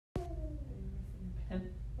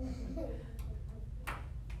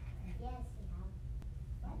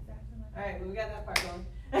right, we got that part going.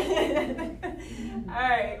 All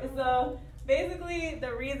right, so basically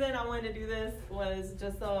the reason I wanted to do this was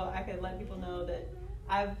just so I could let people know that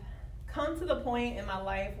I've come to the point in my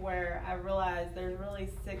life where I realized there's really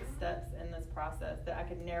 6 steps in this process that I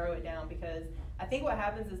could narrow it down, because I think what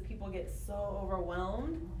happens is people get so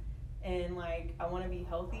overwhelmed and like, I want to be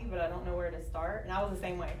healthy, but I don't know where to start. And I was the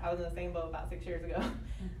same way. I was in the same boat about 6 years ago.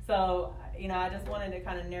 So, I just wanted to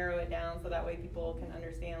kind of narrow it down so that way people can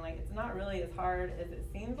understand, like, it's not really as hard as it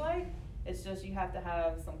seems like. It's just you have to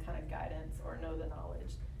have some kind of guidance or know the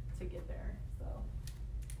knowledge to get there. So,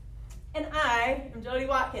 and I am Jody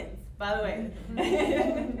Watkins, by the way.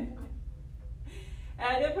 And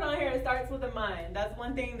I did put on here, it starts with the mind. That's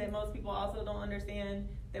one thing that most people also don't understand,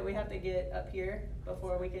 that we have to get up here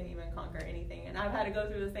before we can even conquer anything. And I've had to go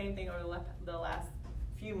through the same thing over the last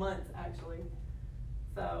few months, actually.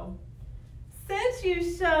 So, since you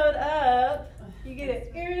showed up, you get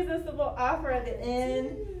an irresistible offer at the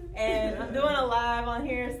end. And I'm doing a live on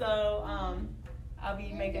here, so I'll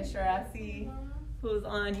be making sure I see who's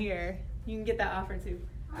on here. You can get that offer too.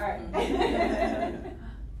 All right.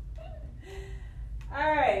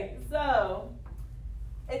 All right, so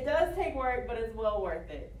it does take work, but it's well worth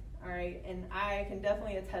it. All right, and I can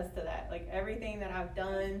definitely attest to that. Like, everything that I've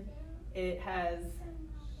done, it has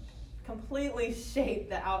completely shaped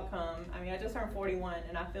the outcome. I mean, I just turned 41,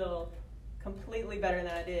 and I feel completely better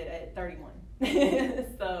than I did at 31.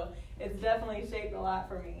 So it's definitely shaped a lot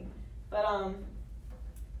for me. But I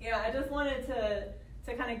just wanted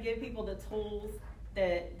to kind of give people the tools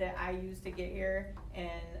that I use to get here,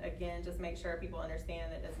 and again, just make sure people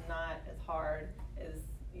understand that it's not as hard as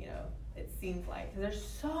it seems like, because there's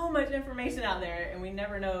so much information out there, and we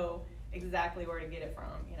never know exactly where to get it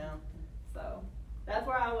from. So that's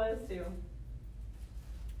where I was too.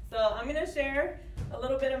 So I'm going to share a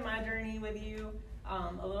little bit of my journey with you,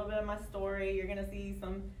 a little bit of my story. You're going to see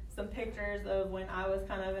some pictures of when I was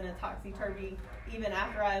kind of in a topsy-turvy, even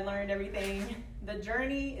after I learned everything. The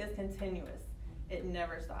journey is continuous. It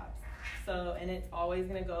never stops. So, and it's always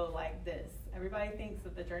going to go like this. Everybody thinks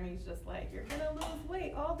that the journey is just like, you're going to lose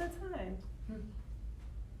weight all the time.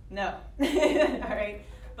 No. All right.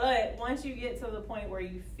 But once you get to the point where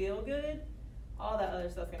you feel good, all that other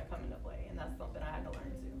stuff's going to come into play. And that's something I had to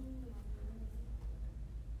learn too.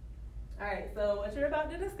 All right. So what you're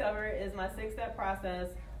about to discover is my 6-step process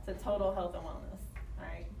to total health and wellness. All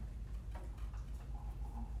right.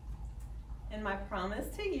 And my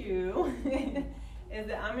promise to you is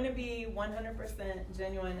that I'm going to be 100%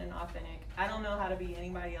 genuine and authentic. I don't know how to be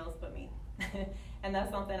anybody else but me. And that's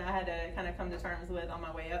something I had to kind of come to terms with on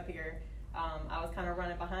my way up here. I was kind of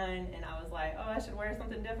running behind, and I was like, oh, I should wear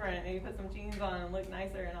something different, maybe put some jeans on and look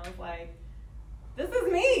nicer. And I was like, this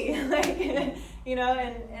is me.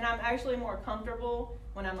 And I'm actually more comfortable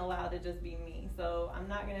when I'm allowed to just be me. So I'm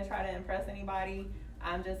not going to try to impress anybody.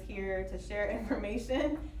 I'm just here to share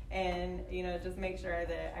information and, just make sure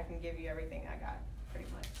that I can give you everything I got, pretty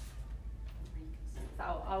much. So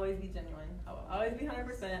I'll always be genuine. I'll always be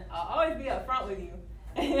 100%. I'll always be upfront with you.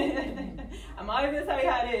 I'm always going to tell you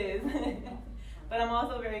how it is. But I'm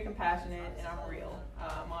also very compassionate, and I'm real.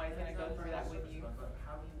 I'm always going to go through that with you.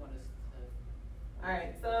 All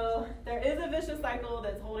right, so there is a vicious cycle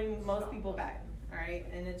that's holding most people back, all right?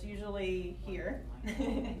 And it's usually here.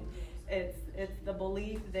 It's the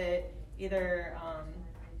belief that either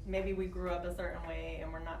maybe we grew up a certain way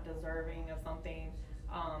and we're not deserving of something,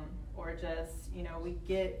 or just, we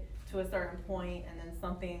get to a certain point and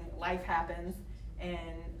then life happens, and,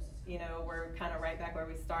 we're kind of right back where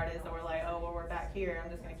we started. So we're like, oh, well, we're back here. I'm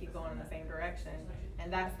just going to keep going in the same direction.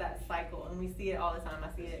 And that's that cycle. And we see it all the time. I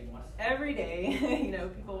see it every day,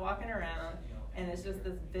 people walking around. And it's just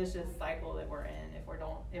this vicious cycle that we're in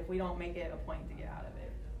if we don't make it a point to get out of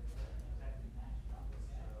it.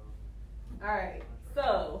 All right.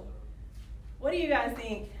 So what do you guys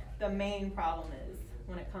think the main problem is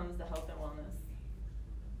when it comes to health and wellness?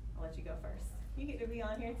 I'll let you go first. You get to be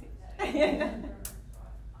on here too.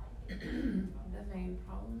 The main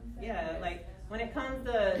problem? Yeah, like when it comes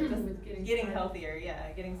to just getting healthier,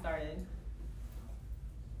 getting started.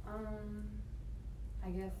 I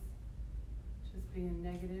guess just being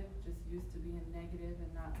negative, just used to being negative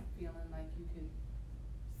and not feeling like you could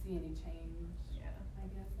see any change. Yeah. I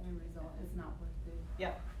guess the result is not worth it.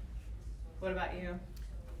 Yep. What about you?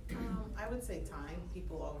 I would say time.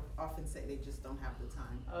 People often say they just don't have the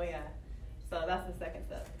time. Oh yeah. So that's the second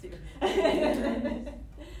step too.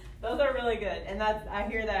 Those are really good, and I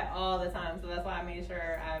hear that all the time. So that's why I made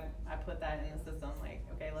sure I put that in the system. Like,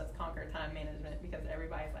 okay, let's conquer time management, because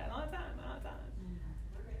everybody's like, I don't have time, I don't have time.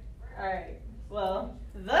 All right. Well,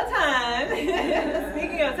 the time.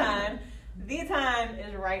 Speaking of time, the time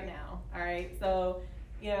is right now, all right? So,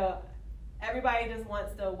 everybody just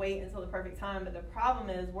wants to wait until the perfect time, but the problem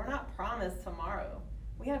is we're not promised tomorrow.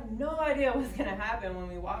 We have no idea what's gonna happen when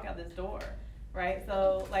we walk out this door, right?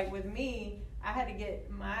 So, like with me, I had to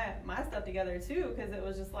get my stuff together too, because it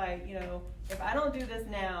was just like, if I don't do this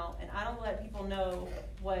now and I don't let people know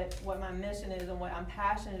what my mission is and what I'm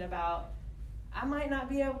passionate about, I might not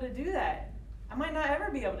be able to do that. I might not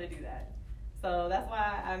ever be able to do that. So that's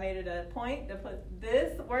why I made it a point to put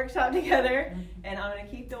this workshop together, and I'm going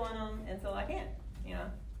to keep doing them until I can,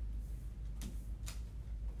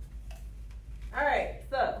 All right,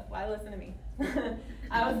 so why listen to me?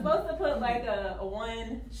 I was supposed to put like a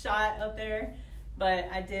one shot up there, but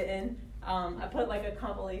I didn't. I put like a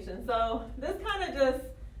compilation. So this kind of just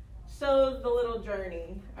shows the little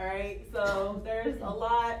journey, all right? So there's a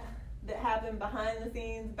lot that happened behind the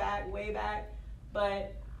scenes, way back,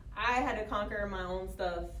 but I had to conquer my own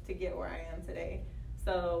stuff to get where I am today.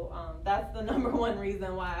 So that's the number one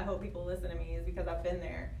reason why I hope people listen to me, is because I've been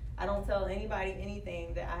there. I don't tell anybody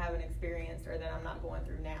anything that I haven't experienced or that I'm not going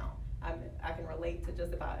through now. I can relate to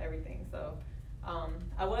just about everything. So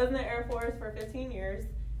I was in the Air Force for 15 years,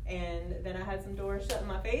 and then I had some doors shut in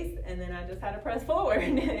my face, and then I just had to press forward,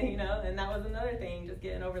 and that was another thing, just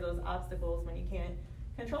getting over those obstacles when you can't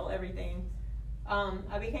control everything.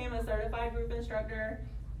 I became a certified group instructor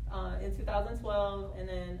in 2012, and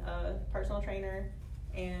then a personal trainer,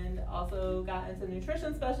 and also got into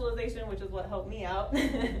nutrition specialization, which is what helped me out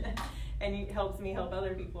and it helps me help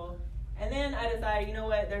other people. And then I decided,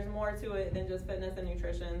 there's more to it than just fitness and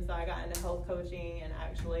nutrition, so I got into health coaching and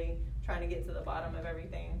actually trying to get to the bottom of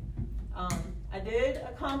everything. I did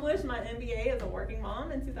accomplish my MBA as a working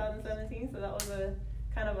mom in 2017, so that was a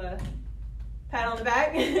kind of a pat on the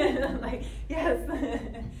back. Like, yes.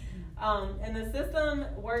 And the system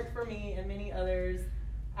worked for me and many others.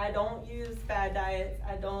 I don't use fad diets.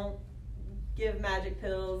 I don't give magic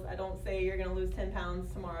pills. I don't say you're going to lose 10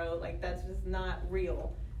 pounds tomorrow. Like, that's just not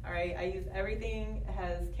real. All right. I use everything. It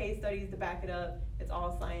has case studies to back it up. It's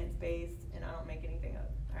all science-based, and I don't make anything up.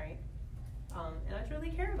 All right. And I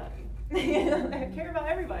truly care about you. I care about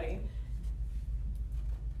everybody.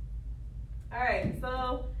 All right.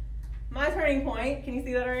 So my turning point. Can you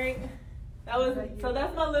see that all right? So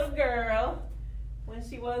that's my little girl, when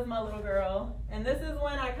she was my little girl. And this is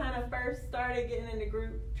when I kind of first started getting into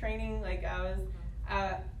group training. Like I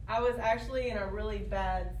was actually in a really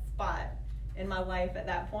bad spot in my life at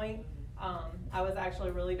that point. I was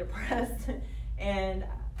actually really depressed. And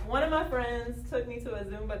one of my friends took me to a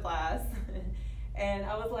Zumba class. And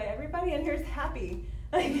I was like, everybody in here is happy.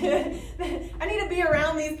 Like, I need to be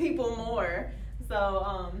around these people more.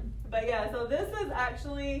 So, but yeah, so this is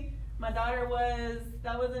actually, my daughter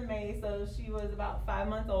that was in May, so she was about 5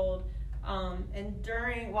 months old. And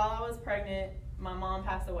while I was pregnant, my mom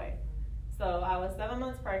passed away. So I was 7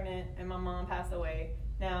 months pregnant and my mom passed away.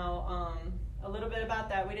 Now, a little bit about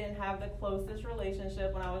that, we didn't have the closest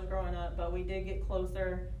relationship when I was growing up, but we did get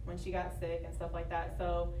closer when she got sick and stuff like that.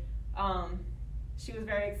 So she was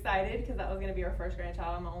very excited because that was going to be her first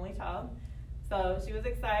grandchild. I'm the only child. So she was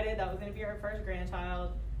excited that was going to be her first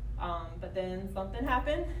grandchild. But then something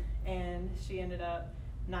happened and she ended up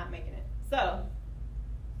not making it. So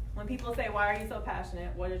when people say, why are you so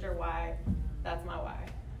passionate? What is your why? That's my why.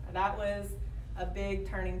 That was a big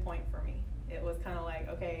turning point for me. It was kind of like,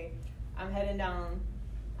 okay, I'm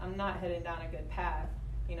not heading down a good path.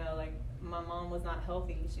 Like my mom was not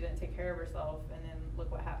healthy. She didn't take care of herself, and then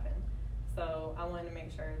look what happened. So I wanted to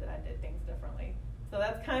make sure that I did things differently. So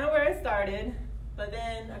that's kind of where I started. But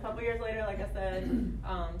then a couple years later, like I said,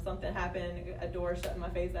 something happened, a door shut in my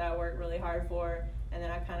face that I worked really hard for, and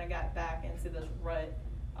then I kind of got back into this rut.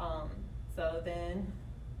 So then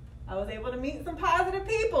I was able to meet some positive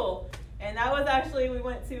people. And that was actually, we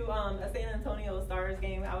went to a San Antonio Stars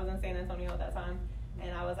game. I was in San Antonio at that time.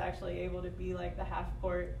 And I was actually able to be like the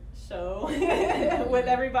half-court show with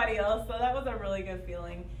everybody else. So that was a really good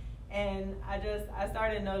feeling. And I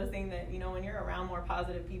started noticing that, when you're around more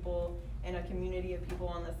positive people and a community of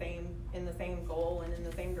people in the same goal and in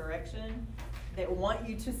the same direction that want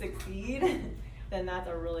you to succeed, then that's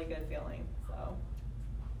a really good feeling.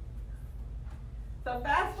 So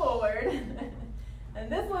fast forward,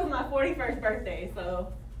 and this was my 41st birthday.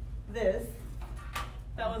 So that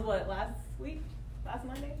was what, last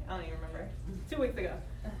Monday? I don't even remember. 2 weeks ago.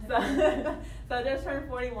 So I just turned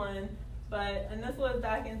 41. And this was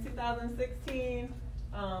back in 2016,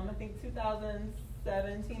 I think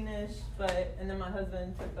 2017-ish, and then my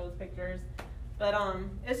husband took those pictures. But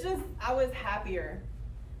it's just, I was happier,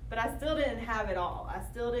 but I still didn't have it all. I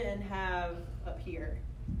still didn't have up here.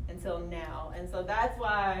 until now. And so that's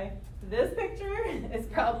why this picture is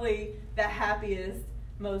probably the happiest,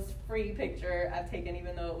 most free picture I've taken,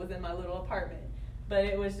 even though it was in my little apartment. But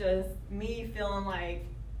it was just me feeling like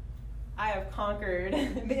I have conquered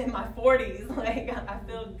in my 40s. Like, I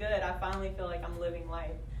feel good. I finally feel like I'm living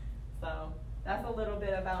life. So that's a little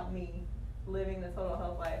bit about me living the total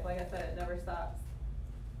health life. Like I said, it never stops.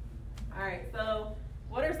 All right, so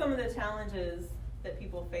what are some of the challenges that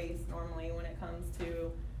people face normally when it comes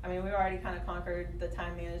to, I mean, we've already kind of conquered the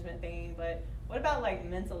time management thing, but what about like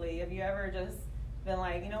mentally? Have you ever just been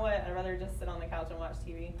like, you know what, I'd rather just sit on the couch and watch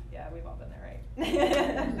TV? Yeah, we've all been there,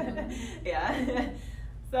 right? Yeah.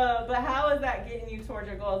 So, but how is that getting you towards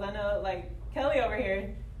your goals? I know, like, Kelly over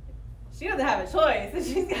here, she doesn't have a choice.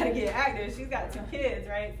 She's got to get active. She's got 2 kids,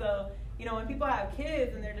 right? So, you know, when people have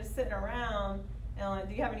kids and they're just sitting around, and like,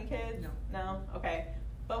 do you have any kids? No? Okay.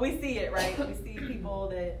 But we see it, right? We see people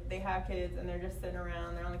that they have kids and they're just sitting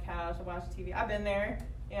around, they're on the couch and watch TV. I've been there,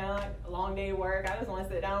 you know, like a long day of work. I just want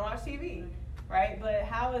to sit down and watch TV, right? But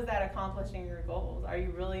how is that accomplishing your goals? Are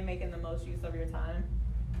you really making the most use of your time?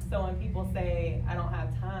 So when people say, I don't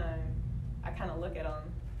have time, I kind of look at them,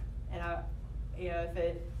 and you know, if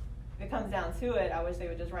it comes down to it, I wish they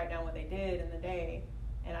would just write down what they did in the day,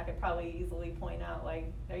 and I could probably easily point out,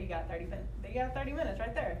 like, there you got 30 minutes. There you got 30 minutes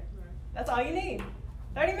right there. That's all you need.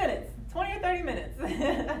 30 minutes, 20 or 30 minutes.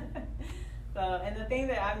 So, and the thing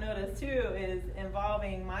that I've noticed too is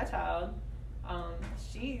involving my child,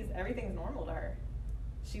 everything's normal to her.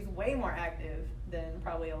 She's way more active than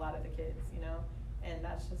probably a lot of the kids, you know, and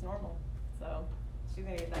that's just normal. So she's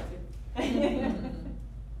gonna get that too.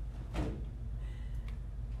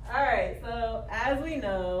 All right, so as we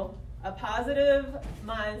know, a positive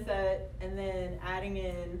mindset and then adding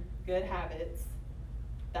in good habits,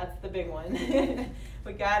 that's the big one.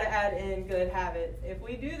 We gotta add in good habits. If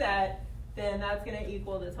we do that, then that's gonna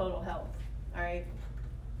equal the total health, all right?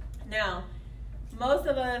 Now, most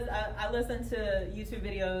of us, I listen to YouTube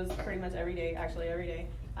videos pretty much every day, actually every day.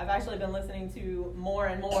 I've actually been listening to more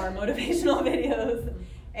and more motivational videos,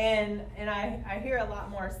 and I hear a lot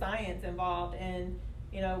more science involved, and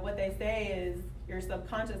you know, what they say is your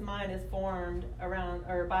subconscious mind is formed around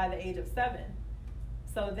or by the age of 7.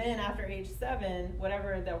 So then after age 7,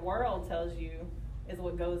 whatever the world tells you is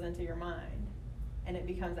what goes into your mind, and it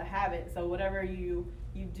becomes a habit. So whatever you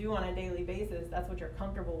do on a daily basis, that's what you're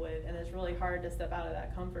comfortable with, and it's really hard to step out of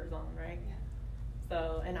that comfort zone, right? Yeah.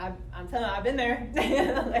 So, and I'm telling you, I've been there.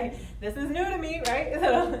 Like, this is new to me, right?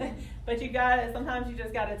 So, but sometimes you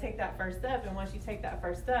just gotta take that first step, and once you take that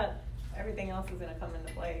first step, everything else is gonna come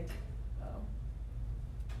into play. So,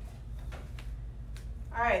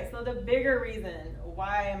 all right, so the bigger reason,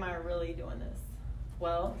 why am I really doing this?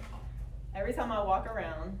 Well, every time I walk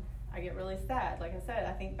around, I get really sad. Like I said,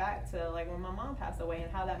 I think back to like when my mom passed away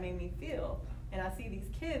and how that made me feel. And I see these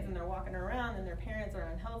kids and they're walking around and their parents are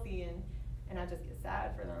unhealthy, and I just get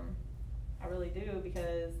sad for them. I really do,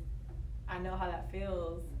 because I know how that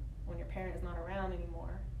feels when your parent is not around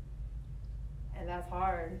anymore. And that's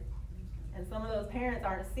hard. And some of those parents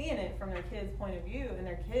aren't seeing it from their kid's point of view, and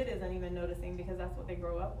their kid isn't even noticing because that's what they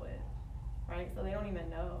grow up with, right? So they don't even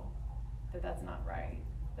know that that's not right,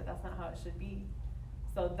 that that's not how it should be.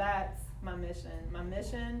 So that's my mission. My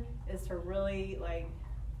mission is to really, like,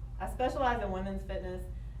 I specialize in women's fitness,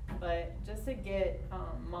 but just to get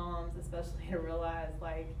moms especially to realize,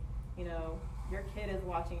 like, you know, your kid is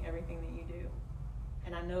watching everything that you do.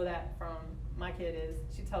 And I know that from my kid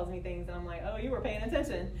she tells me things and I'm like, oh, you were paying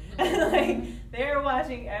attention. Like, they're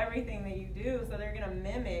watching everything that you do, so they're gonna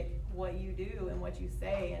mimic what you do and what you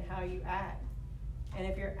say and how you act. And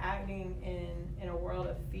if you're acting in a world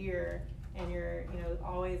of fear and you're, you know,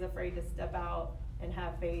 always afraid to step out and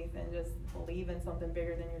have faith and just believe in something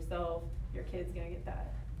bigger than yourself, your kid's gonna get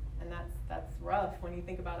that. And that's rough when you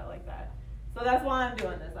think about it like that. So that's why I'm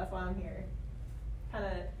doing this. That's why I'm here. Kind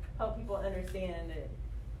of help people understand that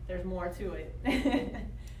there's more to it.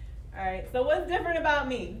 All right, so what's different about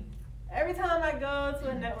me? Every time I go to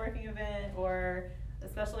a networking event, or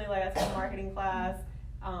especially like I took a marketing class,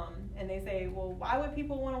 and they say, well, why would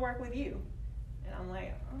people want to work with you? And I'm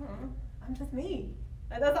like, I'm just me.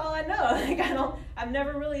 Like, that's all I know. Like, I've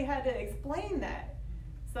never really had to explain that.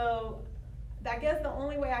 So I guess the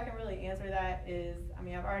only way I can really answer that is, I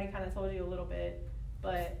mean, I've already kind of told you a little bit,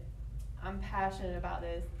 but I'm passionate about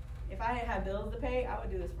this. If I didn't have bills to pay, I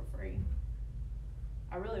would do this for free.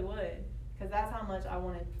 I really would, because that's how much I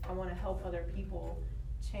want to help other people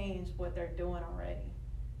change what they're doing already,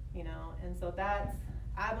 you know. And so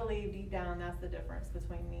I believe deep down that's the difference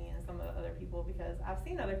between me and some of the other people, because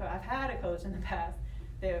I've had a coach in the past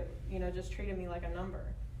that, you know, just treated me like a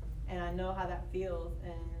number, and I know how that feels,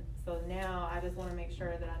 and So now I just want to make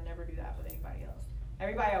sure that I never do that with anybody else.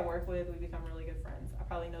 Everybody I work with, we become really good friends. I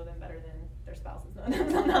probably know them better than their spouses know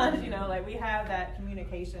them sometimes, you know, like we have that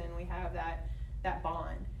communication, we have that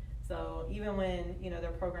bond. So even when, you know,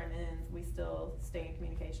 their program ends, we still stay in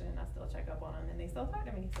communication, and I still check up on them, and they still talk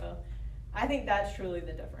to me. So I think that's truly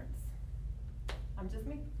the difference. I'm just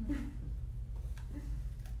me.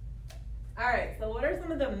 All right, so what are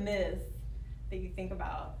some of the myths that you think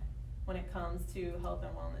about when it comes to health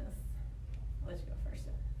and wellness? I'll let you go first.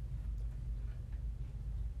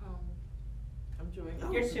 I'm chewing.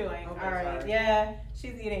 You're chewing. Okay, all right. sorry. Yeah,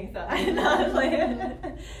 she's eating. So I'm not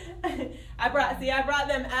playing. I brought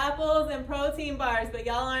them apples and protein bars, but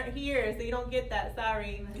y'all aren't here, so you don't get that.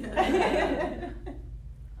 Sorry. Myths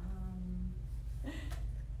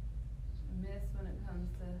when it comes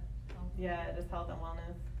to health. Yeah, just health and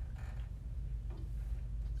wellness.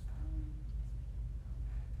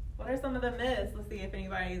 What are some of the myths? Let's see if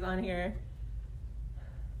anybody's on here.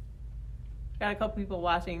 Got a couple people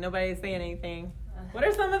watching. Nobody's saying anything. What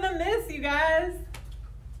are some of the myths, you guys?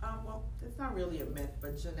 Well, it's not really a myth,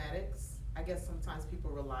 but genetics. I guess sometimes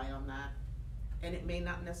people rely on that, and it may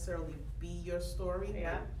not necessarily be your story.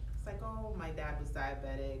 Yeah. But it's like, oh, my dad was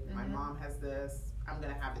diabetic. My Mhm. mom has this. I'm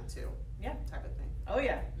gonna have it too. Yeah. Type of thing. Oh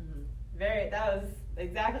yeah. Mm-hmm. That was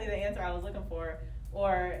exactly the answer I was looking for.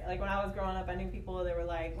 Or like when I was growing up, I knew people that were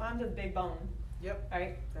like, well, I'm just big bone. Yep.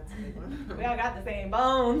 Right? That's a big one. We all got the same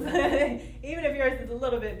bones. Even if yours is a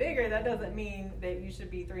little bit bigger, that doesn't mean that you should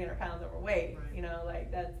be 300 pounds overweight. Right. You know, like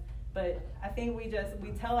that's, but I think we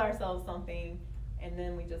tell ourselves something and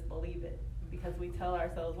then we just believe it, because we tell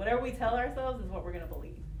ourselves, whatever we tell ourselves is what we're going to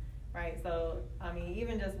believe. Right? So, I mean,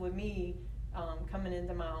 even just with me coming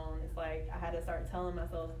into my own, it's like I had to start telling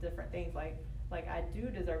myself different things like I do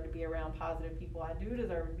deserve to be around positive people. I do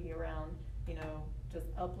deserve to be around, you know, just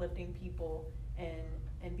uplifting people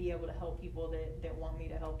and be able to help people that want me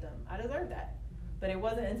to help them. I deserve that. But it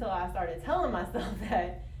wasn't until I started telling myself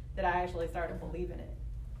that I actually started believing it,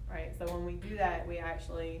 right? So when we do that, we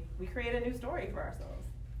create a new story for ourselves.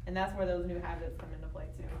 And that's where those new habits come into play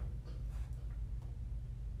too.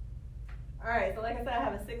 All right, so like I said, I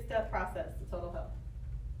have a 6-step process to total health.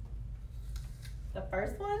 The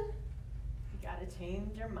first one, you gotta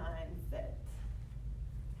change your mindset.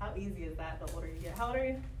 How easy is that the older you get? How old are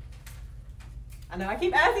you? I know I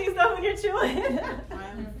keep asking you stuff when you're chewing.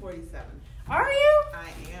 I'm 47. Are you? I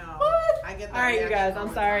am. What? I get that all right, you guys, reaction all I'm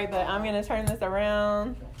the sorry, time. but I'm going to turn this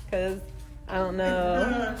around because I don't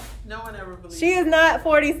know. No one ever believes She is not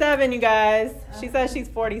 47, you guys. She says she's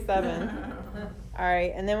 47. All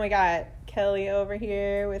right, and then we got Kelly over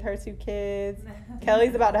here with her 2 kids.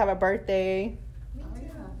 Kelly's about to have a birthday. Oh yeah,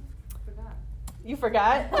 forgot. You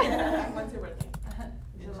forgot? When's your birthday?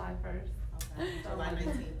 July 1st. Okay. July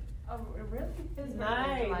 19th. Oh, really? His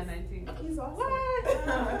Nice. July 19th. He's awesome. What?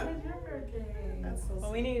 When's your birthday? That's so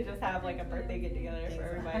Well, we sweet. need to just have like a birthday get together for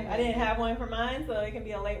Exactly. everybody. I didn't have one for mine, so it can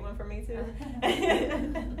be a late one for me too.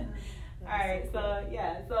 All right, so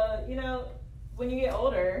yeah, so you know, when you get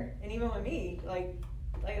older, and even with me, like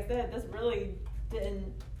I said, this really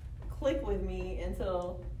didn't click with me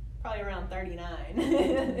until probably around 39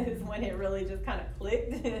 is when it really just kind of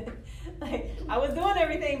clicked. Like I was doing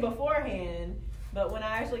everything beforehand, but when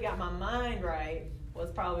I actually got my mind right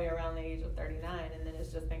was probably around the age of 39, and then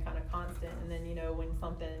it's just been kind of constant. And then, you know, when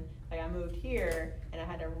something, like I moved here and I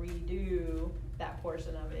had to redo that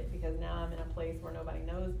portion of it because now I'm in a place where nobody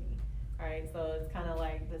knows me, all right? So it's kind of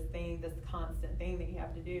like this constant thing that you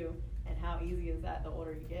have to do. And how easy is that the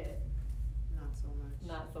older you get? Not so much.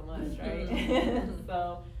 Not so much, right?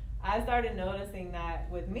 So I started noticing that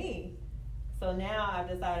with me. So now I've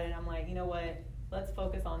decided, I'm like, you know what, let's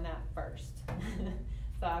focus on that first.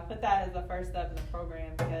 So I put that as the first step in the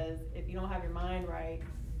program, because if you don't have your mind right,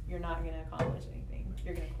 you're not going to accomplish anything.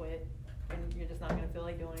 You're going to quit, and you're just not going to feel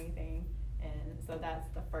like doing anything. And so that's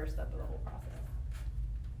the first step of the whole process.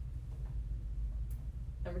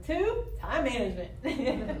 Number 2, time management.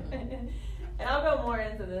 And I'll go more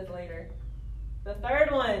into this later. The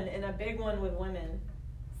third one, and a big one with women,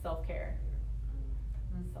 self-care.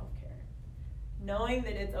 Self-care. Knowing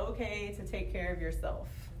that it's okay to take care of yourself.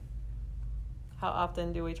 How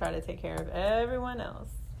often do we try to take care of everyone else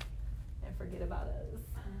and forget about us?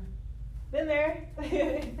 Been there.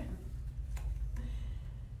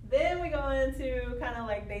 Then we go into kind of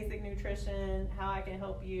like basic nutrition, how I can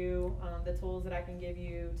help you, the tools that I can give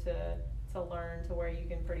you to learn to where you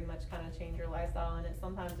can pretty much kind of change your lifestyle. And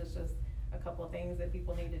sometimes it's just a couple of things that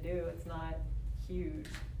people need to do. It's not huge.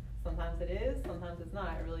 Sometimes it is, sometimes it's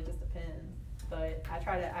not. It really just depends. But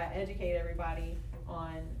I educate everybody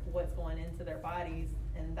on what's going into their bodies,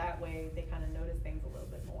 and that way they kind of notice things a little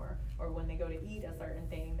bit more. Or when they go to eat a certain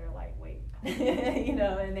thing, they're like, wait, you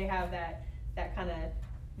know, and they have that kind of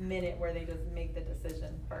minute where they just make the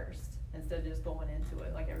decision first instead of just going into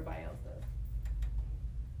it like everybody else does.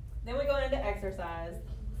 Then we go into exercise.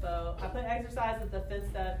 So I put exercise as the 5th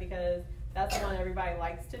step because that's the one everybody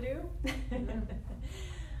likes to do.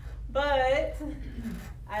 But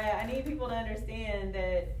I need people to understand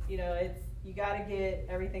that, you know, you got to get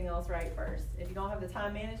everything else right first. If you don't have the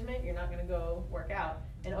time management, you're not going to go work out.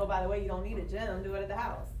 And oh, by the way, you don't need a gym. Do it at the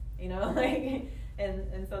house. You know, like,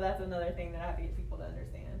 and so that's another thing that I have to get people to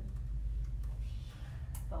understand.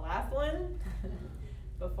 The last one,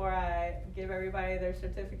 before I give everybody their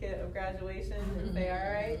certificate of graduation and say,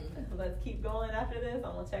 all right, let's keep going after this,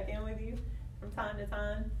 I'm going to check in with you from time to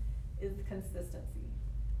time, is consistency.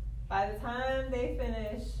 By the time they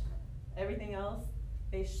finish everything else,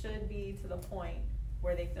 they should be to the point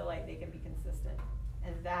where they feel like they can be consistent.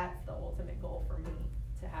 And that's the ultimate goal for me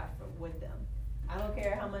to have with them. I don't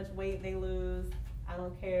care how much weight they lose. I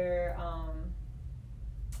don't care,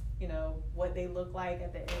 you know, what they look like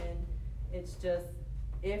at the end. It's just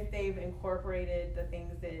if they've incorporated the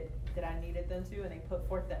things that I needed them to, and they put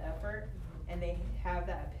forth the effort, and they have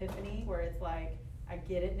that epiphany where it's like, I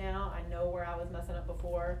get it now. I know where I was messing up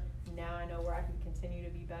before. Now I know where I can continue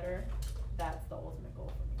to be better. That's the ultimate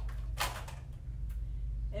goal for me.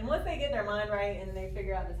 And once they get their mind right and they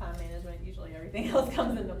figure out the time management, usually everything else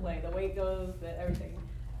comes into play. The weight goes, everything.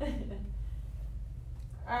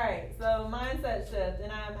 All right, so mindset shift,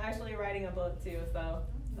 and I'm actually writing a book too, so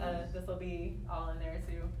this will be all in there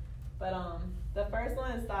too. But the first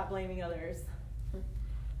one is stop blaming others.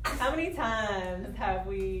 How many times have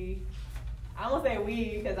we? I won't say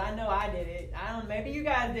we because I know I did it. Maybe you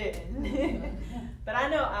guys didn't, but I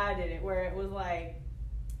know I did it. Where it was like,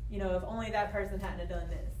 you know, if only that person hadn't have done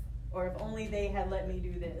this, or if only they had let me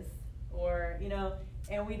do this, or you know.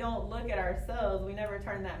 And we don't look at ourselves. We never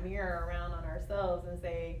turn that mirror around on ourselves and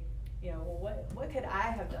say, you know, well, what could I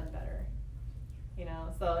have done better? You know,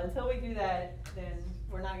 so until we do that, then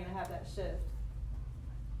we're not going to have that shift.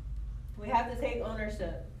 We have to take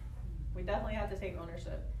ownership. We definitely have to take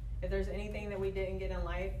ownership. If there's anything that we didn't get in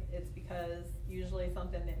life, it's because usually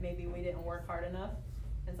something that maybe we didn't work hard enough.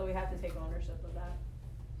 And so we have to take ownership of that.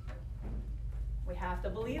 We have to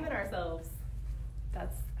believe in ourselves.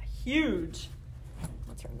 That's huge.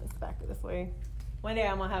 I'll turn this back this way. One day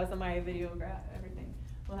I'm going to have somebody videograph everything.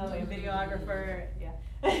 We'll have like a videographer. Yeah.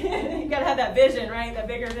 You got to have that vision, right? That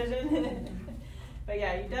bigger vision. But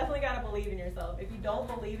yeah, you definitely got to believe in yourself. If you don't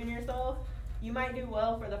believe in yourself, you might do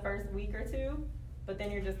well for the first week or two, but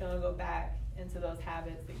then you're just going to go back into those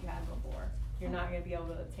habits that you had before. You're not going to be able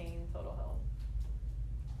to obtain total health.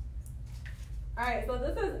 All right, so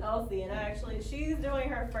this is Elsie, and she's doing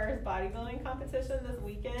her first bodybuilding competition this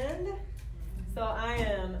weekend. So I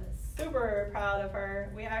am super proud of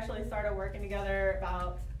her. We actually started working together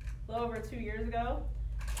about a little over 2 years ago.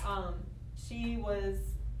 She was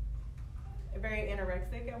very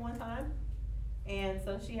anorexic at one time, and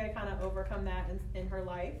so she had kind of overcome that in her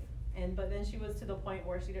life. But then she was to the point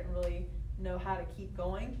where she didn't really know how to keep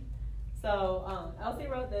going. So Elsie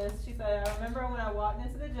wrote this. She said, I remember when I walked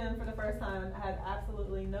into the gym for the first time, I had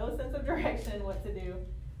absolutely no sense of direction what to do.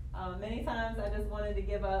 Many times I just wanted to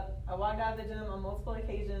give up. I walked out of the gym on multiple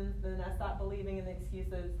occasions, then I stopped believing in the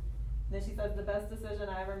excuses. And then she says, the best decision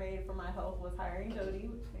I ever made for my health was hiring Jody,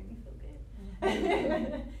 which made me feel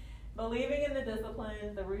good. Believing in the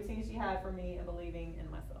discipline, the routine she had for me, and believing in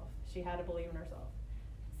myself. She had to believe in herself.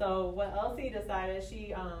 So what Elsie decided,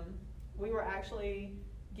 we were actually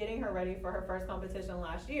getting her ready for her first competition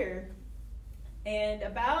last year. And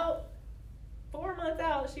about 4 months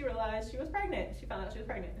out, she realized she was pregnant. She found out she was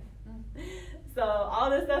pregnant. So all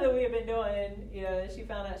this stuff that we had been doing, you know, she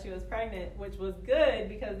found out she was pregnant, which was good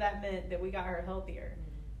because that meant that we got her healthier.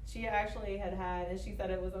 She actually had, and she said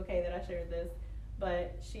it was okay that I shared this,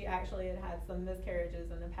 but she actually had some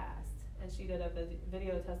miscarriages in the past. And she did a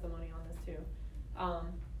video testimony on this too.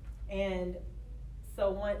 And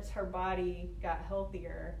so once her body got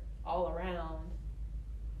healthier all around,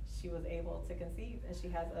 she was able to conceive, and she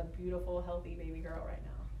has a beautiful, healthy baby girl right now.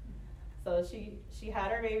 So she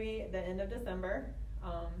had her baby at the end of December,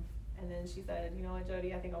 and then she said, you know what,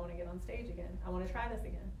 Jody, I think I want to get on stage again. I want to try this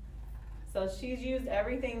again. So she's used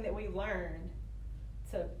everything that we learned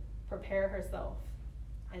to prepare herself,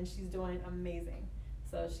 and she's doing amazing.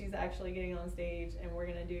 So she's actually getting on stage, and we're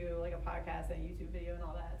going to do like a podcast and a YouTube video and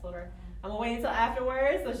all that. I told her I'm going to wait until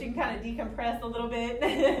afterwards so she can kind of decompress a little bit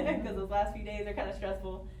because those last few days are kind of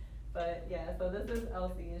stressful. But yeah, so this is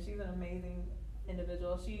Elsie, and she's an amazing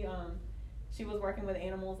individual. she was working with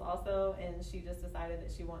animals also, and she just decided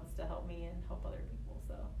that she wants to help me and help other people.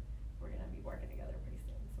 So we're gonna be working together pretty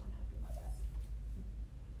soon. So I'm happy about that.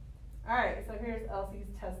 All right, so here's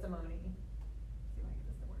Elsie's testimony. See if I can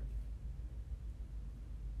get this to work.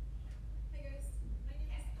 Hi guys, my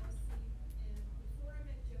name is Elsie, and before I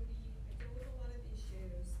met Jody, I dealt with a lot of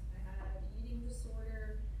issues. I had eating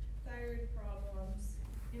disorder, thyroid problems,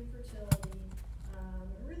 infertility.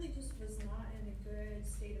 I really just was not in a good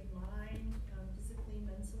state of mind, physically,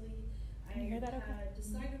 mentally. Can you hear that okay? had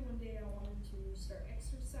decided one day I wanted to start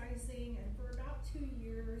exercising, and for about 2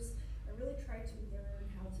 years, I really tried to learn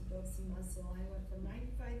how to build some muscle. I went from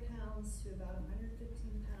 95 pounds to about 115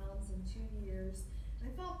 pounds in 2 years. And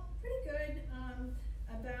I felt pretty good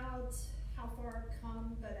about how far I've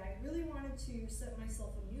come, but I really wanted to set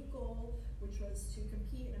myself a new goal, which was to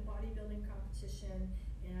compete in a bodybuilding competition.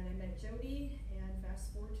 And I met Jody, and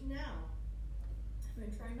fast forward to now. I'm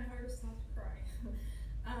gonna try my hardest not to cry.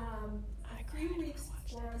 A few weeks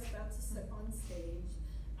before I was about to step on stage,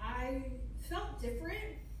 I felt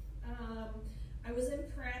different. I was in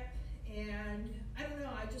prep, and I don't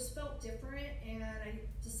know, I just felt different, and I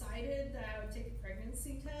decided that I would take a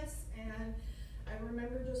pregnancy test, and I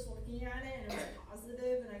remember just looking at it, and it was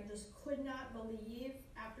positive, and I just could not believe,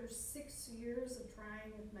 after 6 years of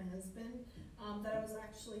trying with my husband, that I was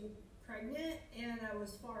actually pregnant, and I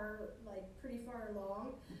was pretty far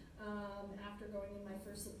along after going in my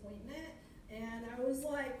first appointment. And I was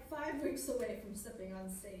like 5 weeks away from stepping on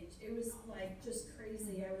stage. It was like just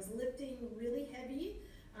crazy. I was lifting really heavy,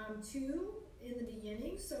 too, in the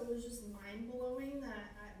beginning. So it was just mind blowing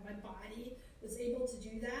that my body was able to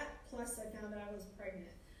do that. Plus I found out I was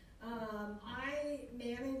pregnant. I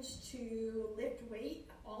managed to lift weight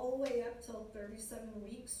all the way up till 37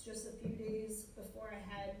 weeks, just a few days before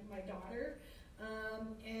I had my daughter.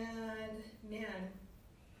 And man,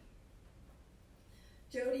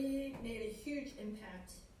 Jody made a huge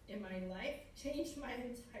impact in my life, changed my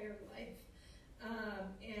entire life.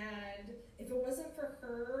 And if it wasn't for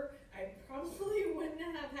her, I probably wouldn't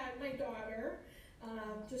have had my daughter.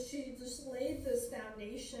 She just laid this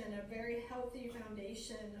foundation, a very healthy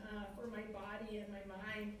foundation for my body and my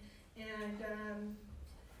mind. And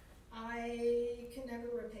I can never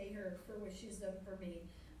repay her for what she's done for me.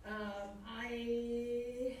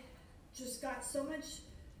 I just got so much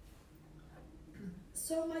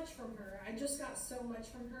from her. I just got so much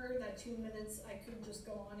from her that 2 minutes I could just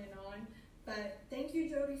go on and on. But thank you,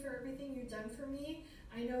 Jody, for everything you've done for me.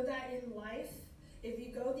 I know that in life, if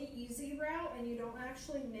you go the easy route and you don't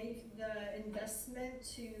actually make the investment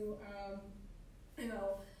to,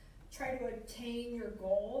 try to attain your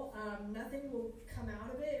goal, nothing will come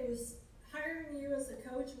out of it. It was hiring you as a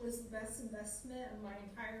coach was the best investment of my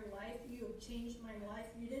entire life. You have changed my life.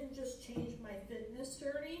 You didn't just change my fitness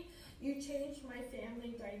journey. You changed my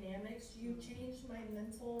family dynamics. You changed my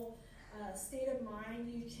mental state of mind.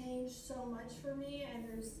 You changed so much for me, and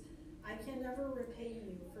I can never repay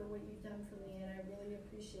you for what you've done for me, and I really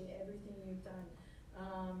appreciate everything you've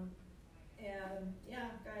done. And yeah,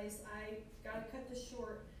 guys, I gotta cut this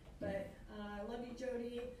short, but I love you,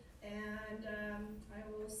 Jody, and I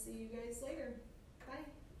will see you guys later. Bye.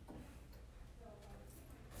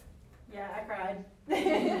 Yeah, I cried.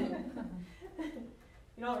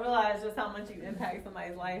 You don't realize just how much you impact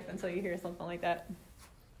somebody's life until you hear something like that.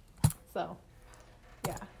 So,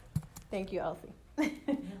 yeah. Thank you, Elsie.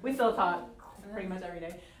 We still talk pretty much every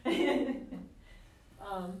day.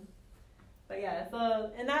 But yeah,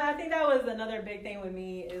 so, and I think that was another big thing with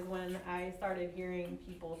me is when I started hearing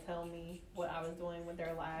people tell me what I was doing with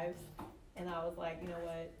their lives. And I was like, you know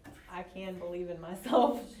what, I can believe in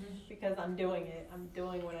myself because I'm doing it. I'm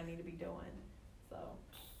doing what I need to be doing. So,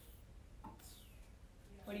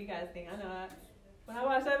 what do you guys think? I know when I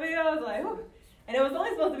watched that video, I was like, whew. And it was only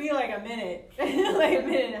supposed to be like a minute, like a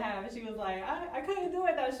minute and a half. And she was like, I couldn't do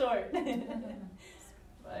it that short.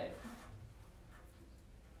 But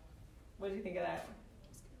what did you think of that?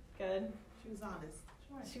 Good? She was honest.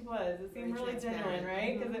 She was. It seemed Very really genuine, transparent.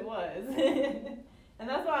 right? Because it was. And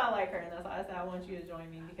that's why I like her, and that's why I said I want you to join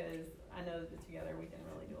me, because I know that together we can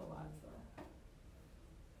really do a lot. So,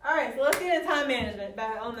 all right, so let's get into time management,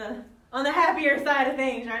 back on the happier side of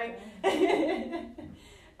things, right?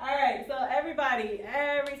 All right, so everybody,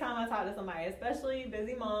 every time I talk to somebody, especially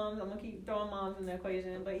busy moms, I'm gonna keep throwing moms in the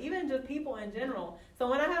equation, but even just people in general. So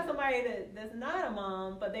when I have somebody that's not a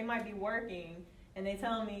mom, but they might be working, and they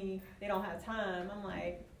tell me they don't have time, I'm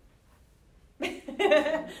like,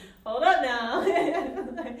 hold up now.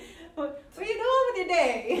 What are you doing with your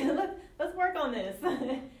day? Let's work on this.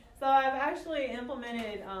 So I've actually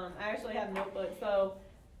implemented, I actually have notebooks. So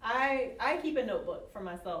I keep a notebook for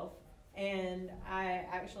myself And I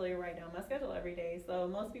actually write down my schedule every day. So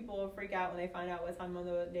most people freak out when they find out what time of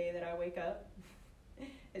the day that I wake up.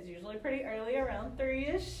 It's usually pretty early, around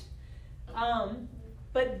 3-ish.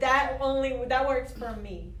 But that works for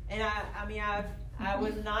me. And I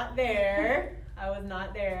was not there. I was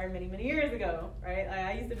not there many, many years ago, right? Like,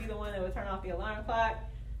 I used to be the one that would turn off the alarm clock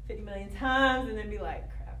 50 million times and then be like,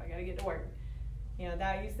 crap, I gotta get to work. You know,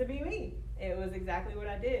 that used to be me. It was exactly what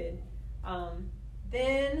I did.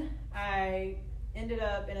 Then I ended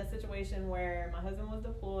up in a situation where my husband was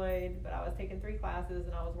deployed, but I was taking 3 classes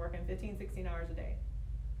and I was working 15, 16 hours a day.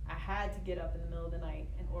 I had to get up in the middle of the night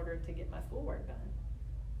in order to get my schoolwork done.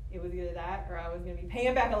 It was either that or I was going to be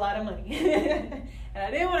paying back a lot of money. And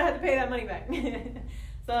I didn't want to have to pay that money back.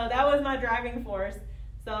 So that was my driving force.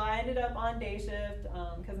 So I ended up on day shift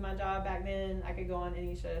because my job back then, I could go on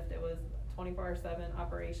any shift. It was 24/7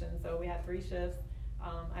 operation. So we had 3 shifts.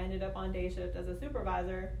 I ended up on day shift as a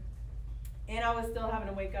supervisor. And I was still having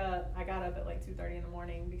to wake up. I got up at like 2:30 in the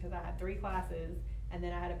morning because I had 3 classes. And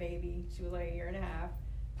then I had a baby. She was like a year and a half.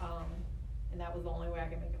 And that was the only way I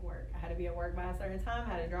could make it work. I had to be at work by a certain time.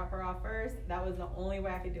 I had to drop her off first. That was the only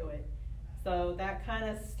way I could do it. So that kind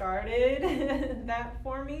of started that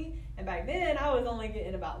for me. And back then, I was only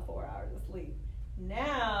getting about 4 hours of sleep.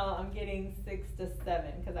 Now, I'm getting 6 to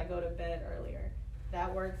 7 because I go to bed earlier.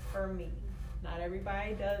 That works for me. Not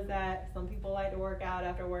everybody does that. Some people like to work out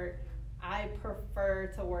after work. I prefer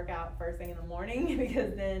to work out first thing in the morning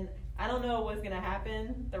because then I don't know what's going to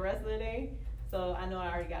happen the rest of the day. So I know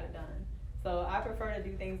I already got it done. So I prefer to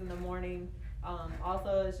do things in the morning.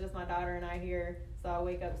 Also, it's just my daughter and I here, so I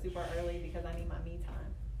wake up super early because I need my me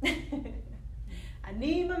time. I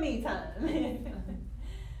need my me time.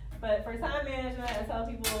 But for time management, I tell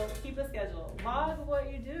people, keep a schedule. Log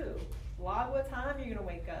what you do. Log what time you're going to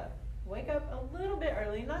wake up. Wake up a little bit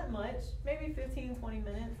early, not much, maybe 15, 20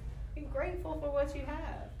 minutes. Be grateful for what you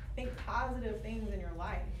have. Think positive things in your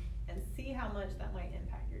life and see how much that might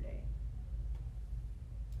impact your day.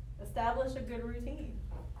 Establish a good routine.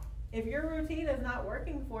 If your routine is not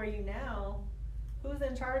working for you now, who's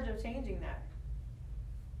in charge of changing that?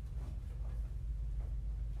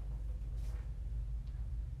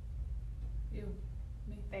 You.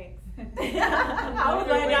 Me. Thanks. I was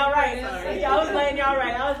letting y'all right. I was letting y'all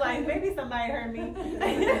right. I was like, maybe somebody heard me.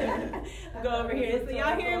 I'll go over here. So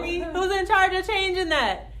y'all hear me? Who's in charge of changing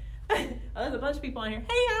that? Oh, there's a bunch of people on here.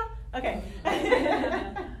 Hey, y'all. Okay.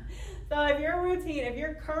 So if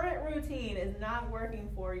your current routine is not working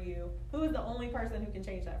for you, who is the only person who can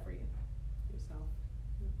change that for you? Yourself.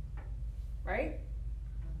 Right?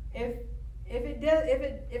 If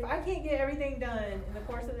I can't get everything done in the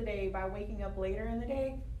course of the day by waking up later in the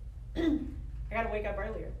day, I gotta wake up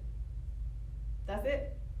earlier. That's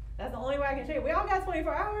it. That's the only way I can change. We all got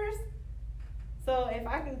 24 hours. So if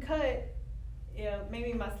I can cut,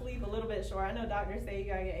 maybe my sleep a little bit short. I know doctors say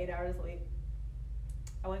you gotta get 8 hours of sleep.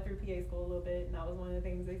 I went through PA school a little bit, and that was one of the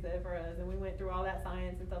things they said for us. And we went through all that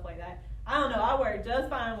science and stuff like that. I don't know. I work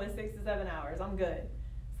just fine with 6 to 7 hours. I'm good.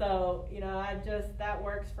 So, that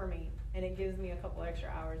works for me. And it gives me a couple extra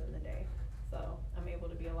hours in the day. So I'm able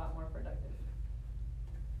to be a lot more productive.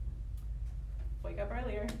 Wake up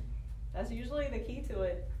earlier. That's usually the key to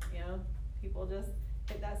it. People just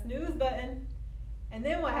hit that snooze button. And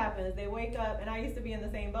then what happens? They wake up, and I used to be in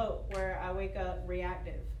the same boat where I wake up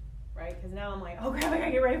reactive. Right? Because now I'm like, oh crap, I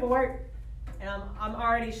gotta get ready for work. And I'm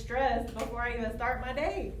already stressed before I even start my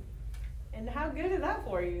day. And how good is that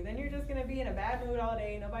for you? Then you're just gonna be in a bad mood all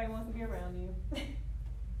day. Nobody wants to be around you.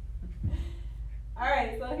 All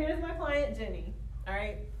right, so here's my client, Jenny. All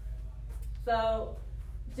right. So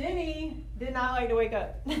Jenny did not like to wake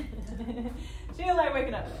up. She didn't like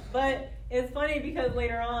waking up. But it's funny because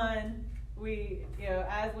later on,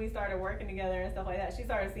 as we started working together and stuff like that, she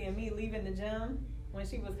started seeing me leaving the gym when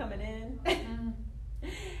she was coming in.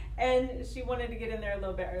 And she wanted to get in there a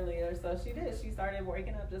little bit earlier, so she did. She started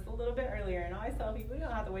waking up just a little bit earlier. And I always tell people, you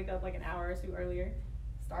don't have to wake up like an hour or 2 earlier.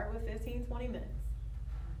 Start with 15, 20 minutes.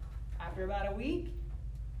 After about a week,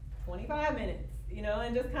 25 minutes,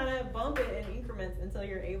 and just kind of bump it in increments until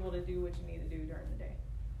you're able to do what you need to do during the day.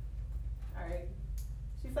 All right.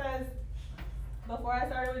 She says, before I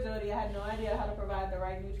started with Jody, I had no idea how to provide the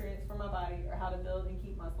right nutrients for my body or how to build and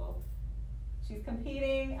keep muscle. She's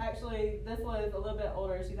competing. Actually, this was a little bit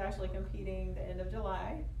older. She's actually competing the end of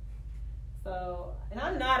July. So, and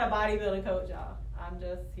I'm not a bodybuilding coach, y'all. I'm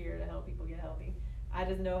just here to help people get healthy. I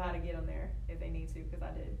just know how to get them there if they need to, because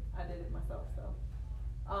I did it myself. So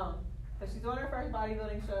she's doing her first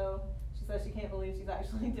bodybuilding show. She says she can't believe she's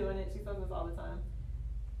actually doing it. She says this all the time.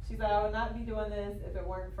 She said, I would not be doing this if it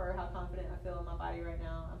weren't for how confident I feel in my body right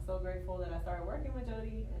now. I'm so grateful that I started working with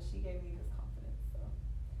Jody, and she gave me this confidence. So,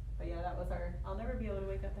 but yeah, that was her. I'll never be able to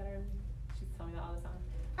wake up that early. She's telling me that all the time.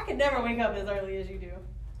 I could never wake up as early as you do.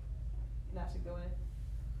 Now she's doing it.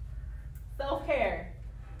 Self-care.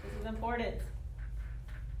 This is important.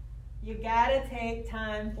 You gotta take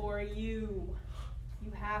time for you.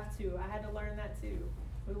 You have to. I had to learn that too.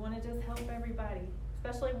 We want to just help everybody,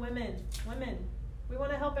 especially women. We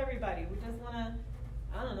want to help everybody. We just want to,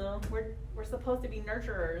 I don't know, we're supposed to be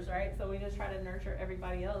nurturers, right? So we just try to nurture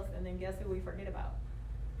everybody else, and then guess who we forget about?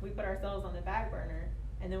 We put ourselves on the back burner,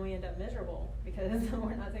 and then we end up miserable because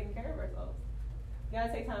we're not taking care of ourselves. You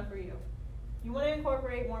gotta take time for you. You want to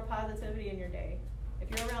incorporate more positivity in your day. If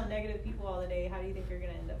you're around negative people all the day, how do you think you're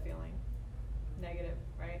gonna end up feeling? Negative,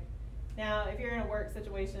 right? Now, if you're in a work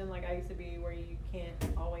situation like I used to be where you can't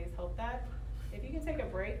always help that, if you can take a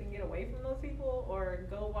break and get away from those people or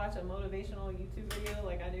go watch a motivational YouTube video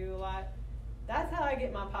like I do a lot, that's how I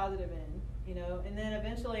get my positive in, you know, and then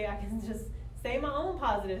eventually I can just say my own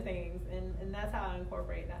positive things, and that's how I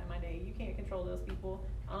incorporate that in my day. You can't control those people.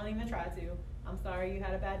 I don't even try to. I'm sorry you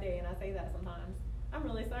had a bad day, and I say that sometimes. I'm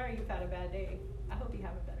really sorry you've had a bad day. I hope you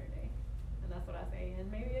have a better day. And that's what I say, and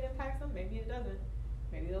maybe it impacts them, maybe it doesn't.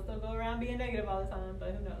 Maybe they'll still go around being negative all the time,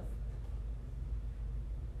 but who knows?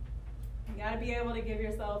 You gotta be able to give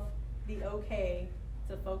yourself the okay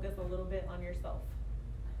to focus a little bit on yourself.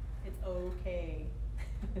 It's okay.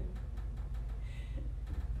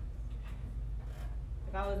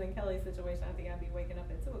 If I was in Kelly's situation, I think I'd be waking up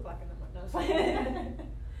at 2 o'clock in the morning.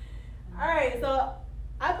 No, all right, so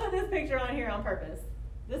I put this picture on here on purpose.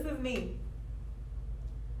 This is me.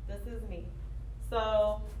 This is me.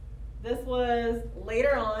 So this was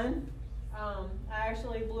later on. I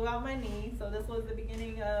actually blew out my knee. So this was the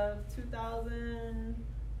beginning of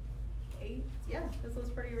 2008. Yeah, this was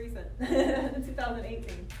pretty recent.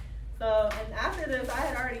 2018. So, and after this, I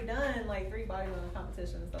had already done like 3 bodybuilding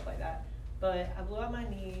competitions and stuff like that. But I blew out my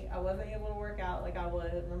knee. I wasn't able to work out like I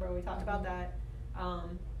would. Remember we talked about that.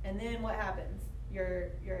 And then what happens? You're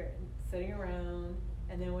sitting around,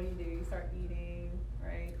 and then what do? You start eating,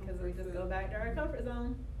 right? Because we just go back to our comfort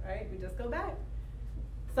zone, right? We just go back.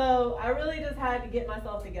 So I really just had to get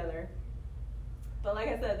myself together. But like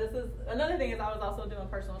I said, this is another thing is I was also doing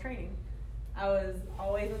personal training. I was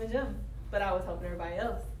always in the gym, but I was helping everybody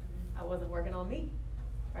else. I wasn't working on me,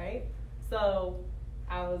 right? So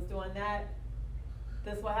I was doing that.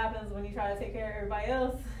 This is what happens when you try to take care of everybody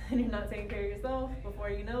else and you're not taking care of yourself. Before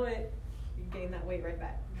you know it, you gain that weight right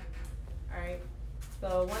back. All right.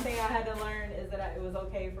 So one thing I had to learn is that it was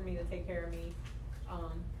okay for me to take care of me.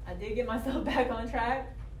 I did get myself back on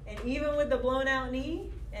track, and even with the blown out knee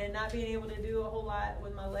and not being able to do a whole lot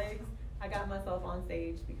with my legs, I got myself on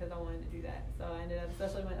stage because I wanted to do that. So I ended up,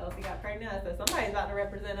 especially when Elsie got pregnant, I said, somebody's about to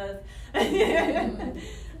represent us.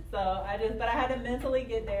 So but I had to mentally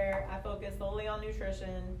get there. I focused solely on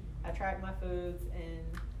nutrition. I tracked my foods, and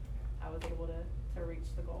I was able to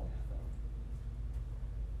reach the goal. So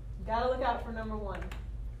gotta look out for number 1.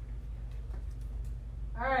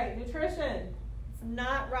 All right, nutrition. It's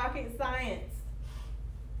not rocket science.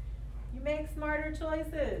 You make smarter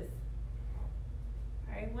choices.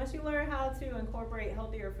 All right, once you learn how to incorporate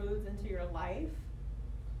healthier foods into your life,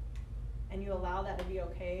 and you allow that to be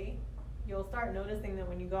okay, you'll start noticing that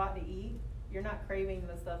when you go out to eat, you're not craving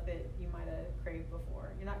the stuff that you might have craved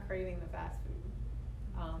before. You're not craving the fast food.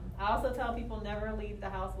 I also tell people never leave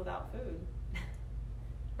the house without food.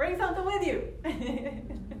 Bring something with you.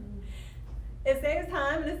 It saves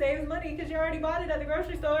time and it saves money because you already bought it at the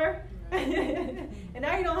grocery store. And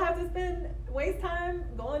now you don't have to waste time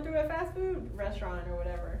going through a fast food restaurant or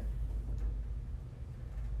whatever.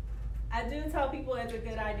 I do tell people it's a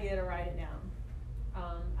good idea to write it down.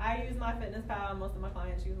 I use MyFitnessPal. Most of my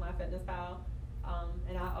clients use MyFitnessPal.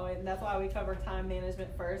 And that's why we cover time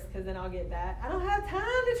management first, because then I'll get that. I don't have time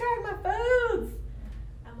to track my foods.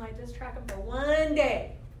 I'm like, just track them for one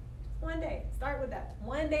day. One day. Start with that.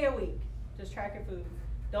 One day a week. Just track your foods.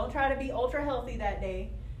 Don't try to be ultra healthy that day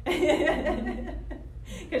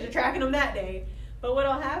because you're tracking them that day. But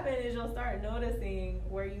what'll happen is you'll start noticing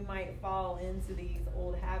where you might fall into these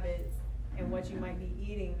old habits and what you might be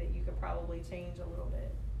eating that you could probably change a little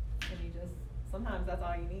bit. And sometimes that's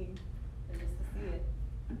all you need, is just to see it.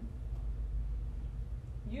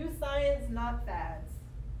 Use science, not fads.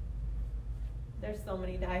 There's so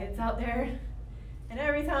many diets out there. And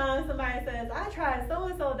every time somebody says, I tried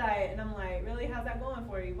so-and-so diet, and I'm like, really, how's that going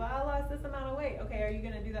for you? Well, I lost this amount of weight. Okay, are you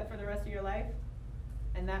going to do that for the rest of your life?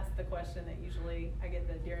 And that's the question that usually I get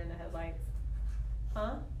the deer in the headlights.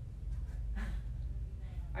 Huh?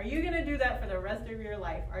 Are you gonna do that for the rest of your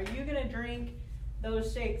life? Are you gonna drink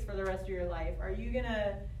those shakes for the rest of your life? Are you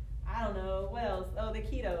gonna, I don't know, what else? Oh, the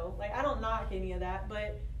keto. Like, I don't knock any of that,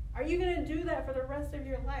 but are you gonna do that for the rest of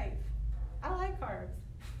your life? I like carbs.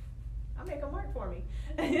 I'll make them work for me.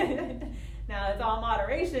 Now, it's all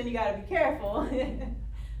moderation. You gotta be careful.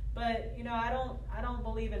 But, you know, I don't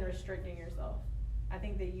believe in restricting yourself. I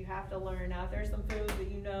think that you have to learn. Now, if there's some foods that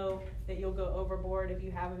you know that you'll go overboard if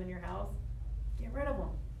you have them in your house, get rid of them,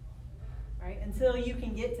 right? Until you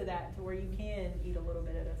can get to that, to where you can eat a little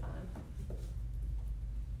bit at a time.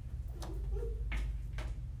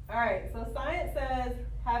 All right, so science says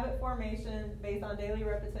habit formation based on daily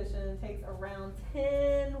repetition takes around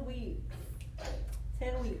 10 weeks.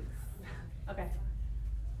 10 weeks. Okay.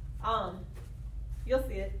 You'll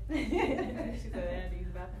see it. She said I had to use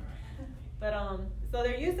the bathroom. But so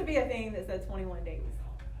there used to be a thing that said 21 days.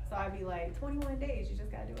 So I'd be like, 21 days, you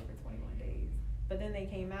just gotta do it for 21 days. But then they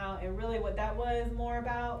came out, and really what that was more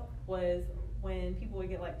about was when people would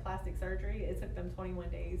get like plastic surgery, it took them 21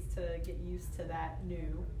 days to get used to that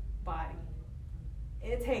new body.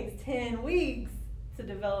 It takes 10 weeks to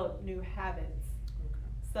develop new habits.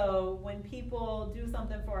 So when people do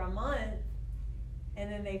something for a month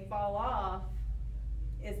and then they fall off,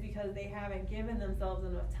 it's because they haven't given themselves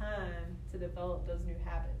enough time to develop those new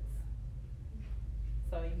habits.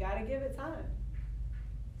 So you gotta give it time.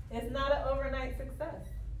 It's not an overnight success.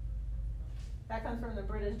 That comes from the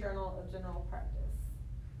British Journal of General Practice.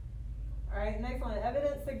 All right, next one.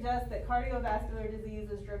 Evidence suggests that cardiovascular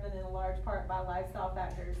disease is driven in large part by lifestyle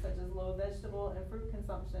factors such as low vegetable and fruit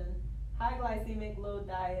consumption, high glycemic load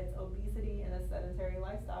diets, obesity, and a sedentary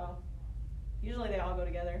lifestyle. Usually they all go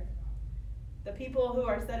together. The people who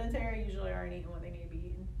are sedentary usually aren't eating what they need to be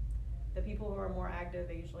eating. The people who are more active,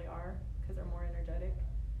 they usually are, because they're more energetic.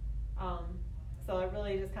 So it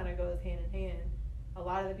really just kind of goes hand in hand. A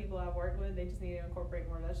lot of the people I've worked with, they just need to incorporate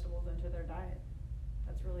more vegetables into their diet.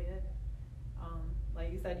 That's really it.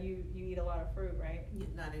 Like you said, you eat a lot of fruit, right?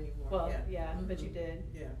 Not anymore. Well, yeah, but you did.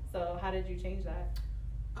 Yeah. So how did you change that?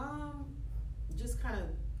 Just kind of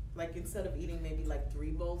like, instead of eating maybe like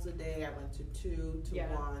 3 bowls a day, I went to 2 to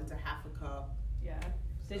 1 to half a cup. Yeah.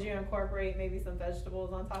 Did you incorporate maybe some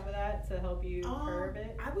vegetables on top of that to help you curb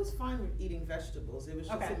it? I was fine with eating vegetables. It was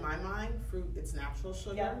just in my mind, fruit, it's natural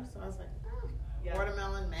sugar. Yep. So I was like,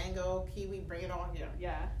 watermelon, mango, kiwi, bring it all here.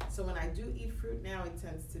 Yeah. So when I do eat fruit now, it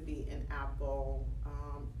tends to be an apple,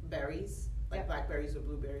 berries, like blackberries or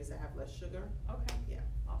blueberries that have less sugar. Okay. Yeah.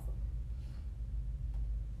 Awesome.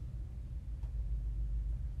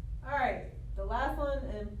 All right. The last one,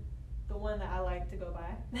 and the one that I like to go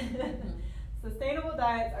by. Sustainable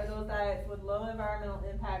diets are those diets with low environmental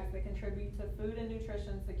impacts that contribute to food and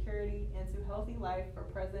nutrition security and to healthy life for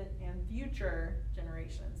present and future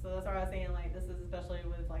generations. So that's why I was saying, like, this is especially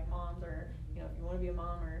with like moms, or, you know, if you want to be a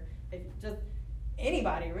mom, or if just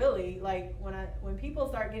anybody really. Like when people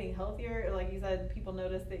start getting healthier, like you said, people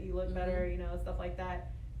notice that you look better, you know, stuff like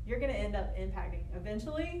that. You're gonna end up impacting.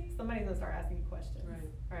 Eventually, somebody's gonna start asking you questions,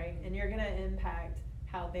 right? And you're gonna impact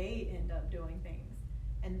how they end up doing things.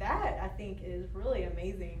 And that, I think, is really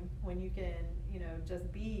amazing when you can, you know,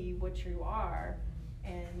 just be what you are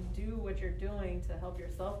and do what you're doing to help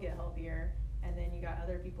yourself get healthier. And then you got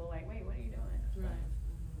other people like, wait, what are you doing? Right.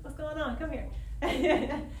 What's going on? Come here.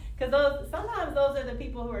 Because sometimes those are the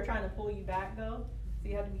people who are trying to pull you back, though. So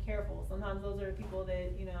you have to be careful. Sometimes those are the people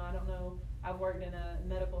that, you know, I don't know. I've worked in a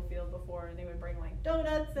medical field before, and they would bring like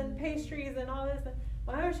donuts and pastries and all this.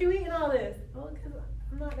 Why aren't you eating all this? Well, because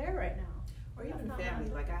I'm not there right now. Or even family.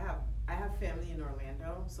 Like I have family in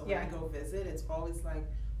Orlando, so when I go visit, it's always like,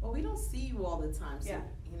 well, we don't see you all the time, so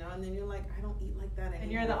you know. And then you're like, I don't eat like that anymore.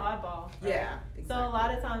 And you're the oddball. Right? Yeah, exactly. So a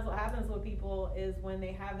lot of times, what happens with people is when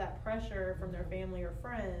they have that pressure from their family or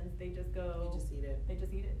friends, they just go. They just eat it. They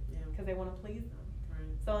just eat it. Yeah. Because they want to please them. Right.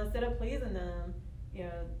 So instead of pleasing them, you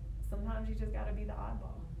know, sometimes you just got to be the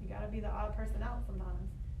oddball. You got to be the odd person out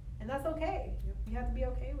sometimes, and that's okay. Yep. You have to be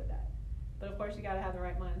okay with that. But of course, you got to have the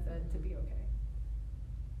right mindset to be okay.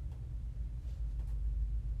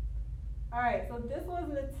 All right, so this was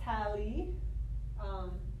Natalie,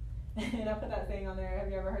 and I put that saying on there. Have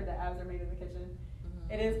you ever heard that abs are made in the kitchen?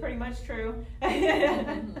 Mm-hmm. It is pretty much true. Like,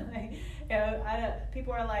 you know,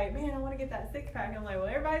 people are like, man, I want to get that 6-pack. I'm like, well,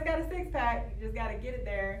 everybody's got a 6-pack. You just got to get it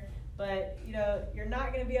there. But, you know, you're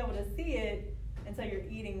not going to be able to see it until you're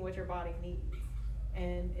eating what your body needs.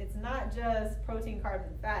 And it's not just protein, carbs,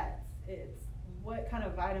 and fats. It's what kind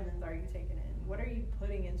of vitamins are you taking in? What are you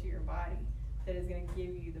putting into your body that is going to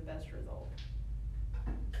give you the best result?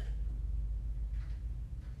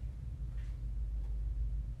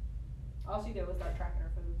 All she did was start tracking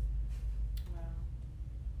her foods. Wow.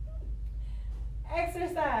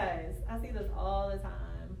 Exercise. I see this all the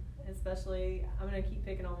time, especially, I'm going to keep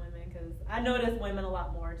picking on women because I notice women a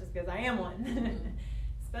lot more just because I am one.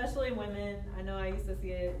 Especially women. I know I used to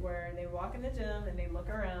see it where they walk in the gym and they look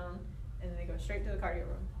around and then they go straight to the cardio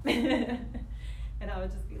room. And I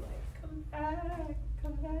would just be like, come back,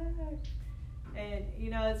 come back. And,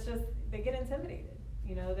 you know, it's just, they get intimidated.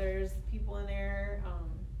 You know, there's people in there,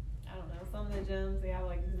 I don't know, some of the gyms, they have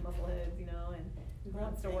like these muscle heads, you know, and who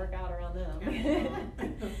wants to work out around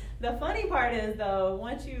them? The funny part is, though,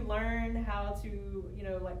 once you learn how to, you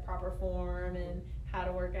know, like proper form and how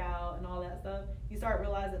to work out and all that stuff, you start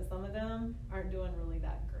realizing some of them aren't doing really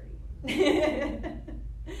that great.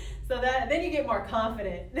 So that then you get more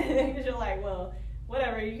confident because you're like, well,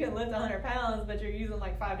 whatever, you can lift 100 pounds, but you're using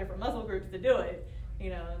like 5 different muscle groups to do it.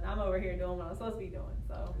 You know, and I'm over here doing what I'm supposed to be doing.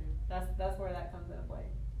 So that's where that comes into play.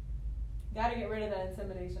 Got to get rid of that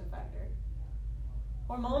intimidation factor.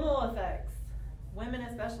 Hormonal effects. Women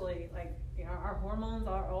especially, like, you know, our hormones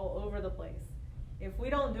are all over the place. If we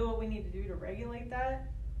don't do what we need to do to regulate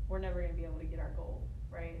that, we're never going to be able to get our goal,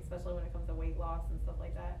 right? Especially when it comes to weight loss and stuff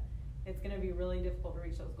like that. It's going to be really difficult to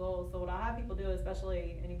reach those goals. So what I have people do,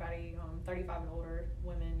 especially anybody 35 and older,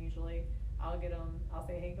 women usually, I'll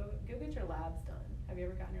say, hey, go get your labs done. Have you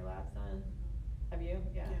ever gotten your labs done? Have you?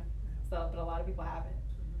 Yeah. So, but a lot of people haven't.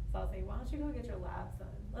 So I'll say, why don't you go get your labs done?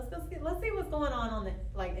 Let's see what's going on the,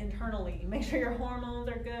 like, internally. Make sure your hormones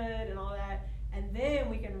are good and all that. And then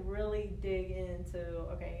we can really dig into,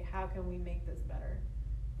 okay, how can we make this better?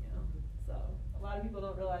 You know, so a lot of people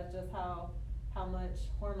don't realize just how much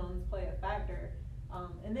hormones play a factor.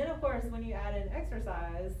 And then, of course, when you add in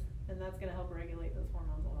exercise, then that's going to help regulate those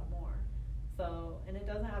hormones a lot more. So, and it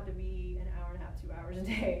doesn't have to be an hour and a half, 2 hours a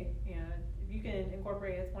day. You know, if you can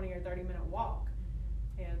incorporate a 20 or 30 minute walk,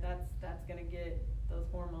 you know, that's going to get those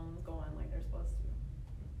hormones going like they're supposed to.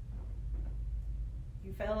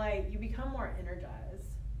 You feel like you become more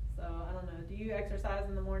energized. So, I don't know, do you exercise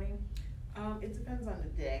in the morning? It depends on the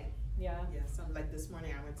day. Yeah. Yeah, some, like this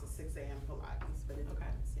morning I went to 6 a.m. Pilates, but it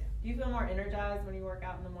depends, yeah. Do you feel more energized when you work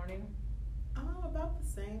out in the morning? About the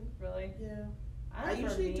same. Really? Yeah. I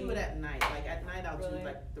usually do it at night. Like at night I'll do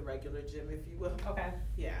like the regular gym, if you will. Okay.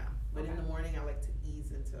 Yeah. But in the morning I like to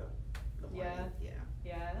ease into the morning. Yeah.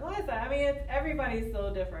 Yeah. And like I said, I mean, everybody's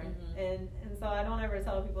so different. And so I don't ever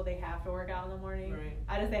tell people they have to work out in the morning. Right.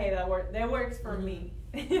 I just say, hey, that works for me.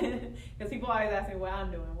 Because people always ask me what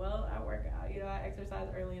I'm doing. Well, I work out. You know, I exercise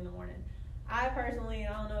early in the morning. I personally,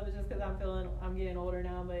 I don't know if it's just because I'm getting older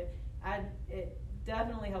now, but it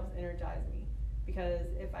definitely helps energize me. Because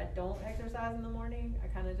if I don't exercise in the morning, I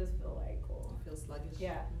kind of just feel like, cool. You feel sluggish?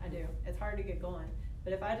 Yeah, I do. It's hard to get going.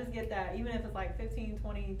 But if I just get that, even if it's like 15,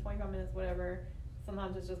 20, 25 minutes, whatever,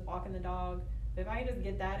 sometimes it's just walking the dog. But if I can just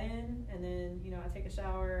get that in, and then, you know, I take a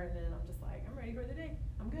shower, and then I'm just like, I'm ready for the day.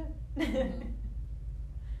 I'm good.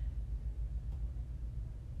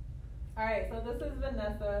 All right, so this is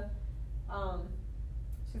Vanessa.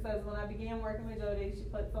 She says, when I began working with Jody, she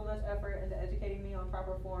put so much effort into educating me on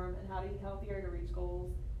proper form and how to eat healthier to reach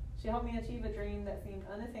goals. She helped me achieve a dream that seemed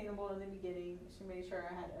unattainable in the beginning. She made sure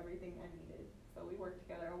I had everything I needed. So we worked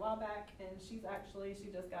together a while back, and she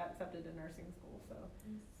just got accepted to nursing school, so,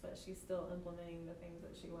 but she's still implementing the things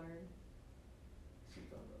that she learned. She's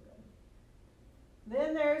doing real good.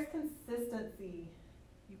 Then there's consistency.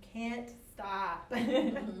 You can't stop.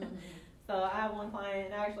 So I have one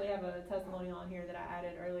client, and I actually have a testimonial on here that I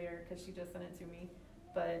added earlier because she just sent it to me.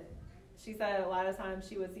 But she said a lot of times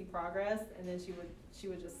she would see progress, and then she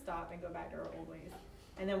would just stop and go back to her old ways.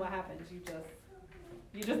 And then what happens? You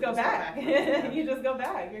just go back. You just go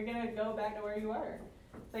back. You're gonna go back to where you were.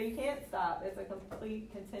 So you can't stop. It's a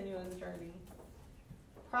complete, continuous journey.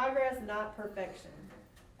 Progress, not perfection.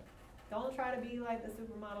 Don't try to be like the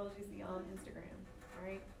supermodels you see on Instagram. All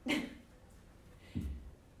right.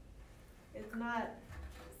 It's not,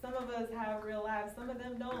 some of us have real lives, some of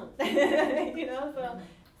them don't. You know, so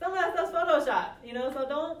some of that stuff's Photoshop, you know,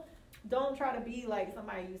 so don't try to be like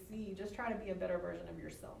somebody you see, just try to be a better version of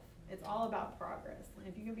yourself. It's all about progress. And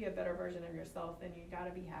if you can be a better version of yourself, then you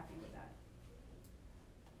gotta be happy with that.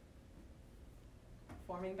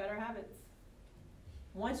 Forming better habits.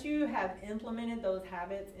 Once you have implemented those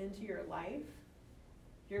habits into your life,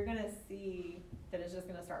 you're gonna see that it's just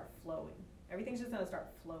gonna start flowing. Everything's just gonna start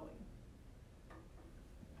flowing.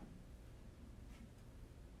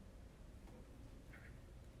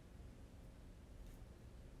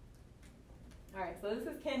 All right, so this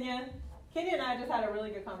is Kenya. Kenya and I just had a really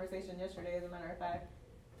good conversation yesterday, as a matter of fact.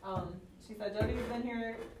 She said, Jody's been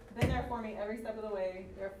there for me every step of the way.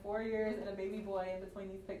 There are 4 years and a baby boy in between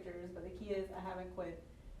these pictures, but the key is I haven't quit.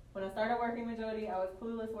 When I started working with Jody, I was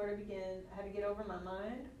clueless where to begin. I had to get over my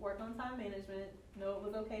mind, work on time management, know it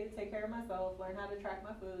was okay to take care of myself, learn how to track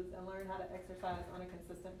my foods, and learn how to exercise on a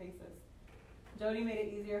consistent basis. Jody made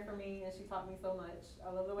it easier for me, and she taught me so much.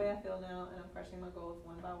 I love the way I feel now, and I'm crushing my goals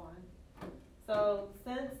one by one. So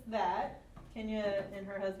since that, Kenya and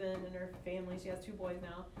her husband and her family, she has 2 boys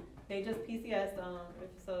now, they just PCS'd.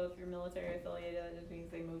 If you're military affiliated, that just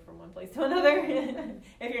means they moved from one place to another.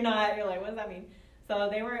 If you're not, you're like, what does that mean? So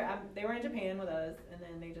they were in Japan with us, and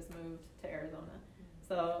then they just moved to Arizona.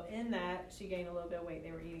 So in that, she gained a little bit of weight.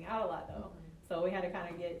 They were eating out a lot though. So we had to kind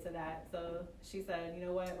of get to that. So she said, you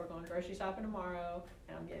know what, we're going grocery shopping tomorrow,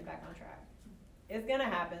 and I'm getting back on track. It's going to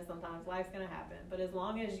happen sometimes. Life's going to happen. But as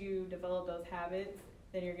long as you develop those habits,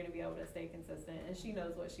 then you're going to be able to stay consistent. And she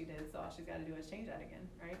knows what she did, so all she's got to do is change that again,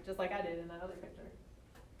 right? Just like I did in that other picture.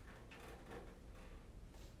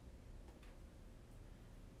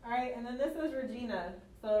 All right, and then this is Regina.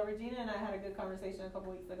 So Regina and I had a good conversation a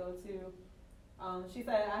couple weeks ago too. She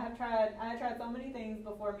said, I had tried so many things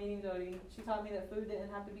before meeting Jody. She taught me that food didn't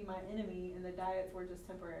have to be my enemy and the diets were just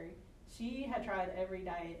temporary. She had tried every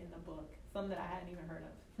diet in the book, some that I hadn't even heard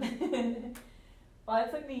of. While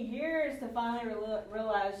it took me years to finally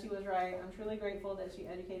realize she was right, I'm truly grateful that she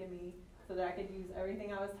educated me so that I could use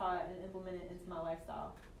everything I was taught and implement it into my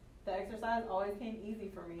lifestyle. The exercise always came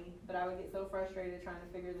easy for me, but I would get so frustrated trying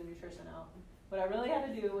to figure the nutrition out. What I really had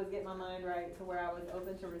to do was get my mind right to where I was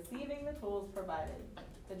open to receiving the tools provided.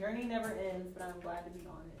 The journey never ends, but I'm glad to be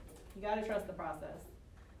on it. You got to trust the process.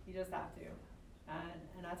 You just have to.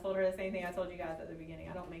 And I told her the same thing I told you guys at the beginning.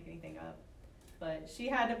 I don't make anything up. But she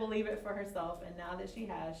had to believe it for herself, and now that she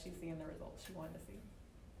has, she's seeing the results she wanted to see.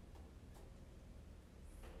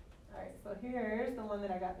 All right, so here's the one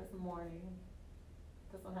that I got this morning.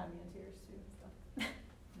 This one had me in tears too. So.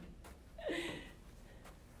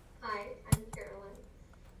 Hi, I'm Carolyn.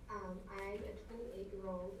 I'm a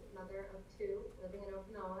 28-year-old mother of 2 living in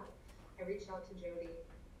Okinawa. I reached out to Jody,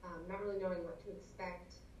 not really knowing what to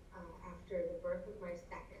expect after the birth of my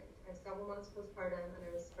second. I have several months postpartum, and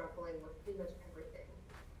I was struggling with pretty much everything.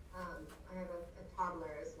 I have a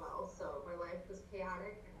toddler as well, so my life was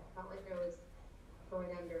chaotic, and I felt like I was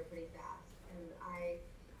going under pretty fast. And I've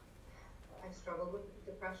struggled with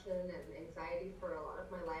depression and anxiety for a lot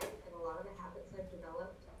of my life, and a lot of the habits I've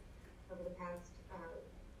developed over the past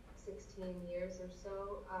 16 years or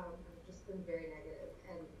so have just been very negative.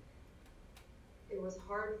 And it was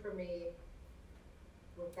hard for me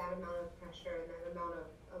with that amount of pressure and that amount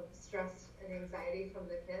of stress and anxiety from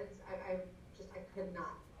the kids. I could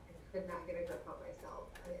not get a grip on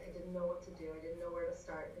myself. I didn't know what to do. I didn't know where to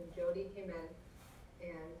start. And Jody came in,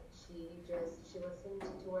 and she listened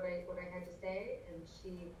to what I had to say, and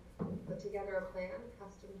she put together a plan,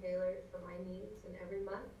 custom tailored for my needs. And every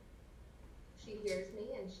month, she hears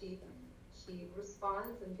me, and she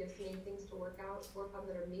responds and gives me things to work on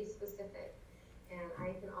that are me specific. And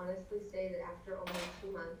I can honestly say that after only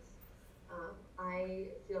 2 months, I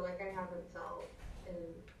feel like I haven't felt in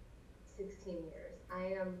 16 years.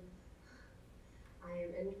 I am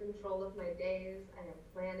in control of my days. I am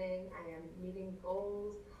planning. I am meeting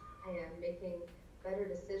goals. I am making better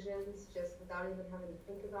decisions just without even having to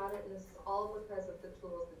think about it. And this is all because of the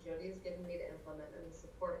tools that Jody has given me to implement and the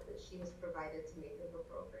support that she has provided to me through her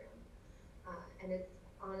program. And it's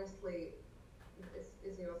honestly,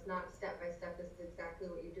 it's not step by step. It's exactly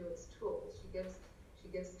what you do. It's tools. She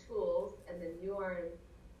gives tools, and then you are in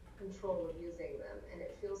control of using them. And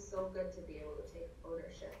it feels so good to be able to take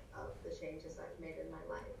ownership of the changes I've made in my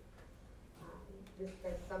life.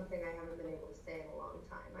 That's something I haven't been able to say in a long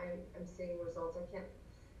time. I'm seeing results.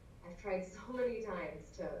 I've tried so many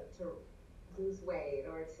times to lose weight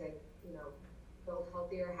or to, build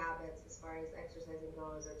healthier habits as far as exercising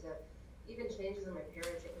goes, or to even changes in my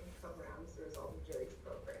parenting come around as a result of Jody's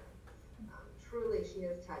program. Truly, she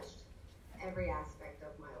has touched every aspect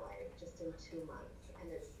of my life just in 2 months. And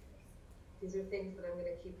these are things that I'm going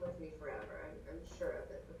to keep with me forever. I'm sure of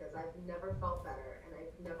it, because I've never felt better, and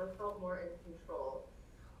I've never felt more in control.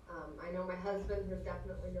 I know my husband has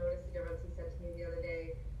definitely noticed the difference. He said to me the other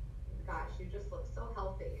day, "Gosh, you just look so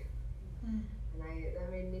healthy." And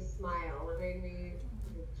that made me smile. It made me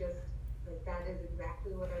just, like, that is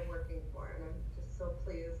exactly what I'm working for. And I'm just so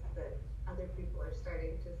pleased that other people are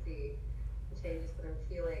starting to see the changes that I'm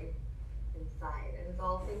feeling inside. And it's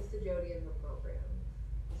all thanks to Jody and her program.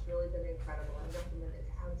 It's really been incredible. I recommend it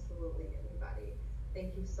to absolutely anybody.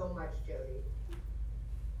 Thank you so much, Jody.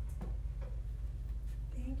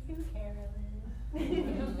 Thank you,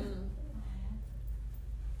 Carolyn.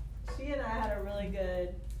 She and I had a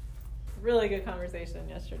really good conversation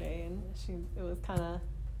yesterday, and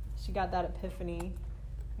she got that epiphany,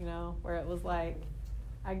 you know, where it was like,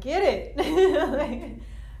 I get it.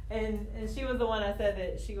 and she was the one I said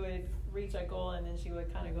that she would reach a goal and then she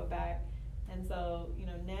would kind of go back. And so, you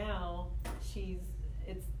know, now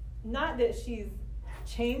it's not that she's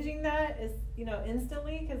changing that, is, you know,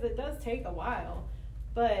 instantly, because it does take a while,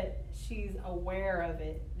 but she's aware of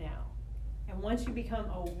it now. And once you become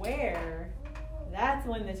aware, that's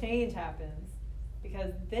when the change happens,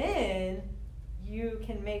 because then you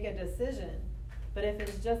can make a decision. But if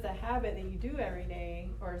it's just a habit that you do every day,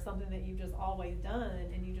 or something that you've just always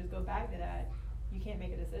done, and you just go back to that, you can't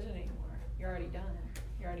make a decision anymore. You're already done.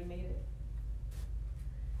 You already made it.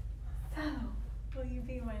 So, will you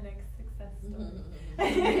be my next success story?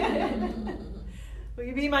 Will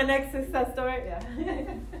you be my next success story? Yeah.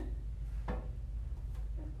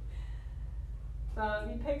 So, if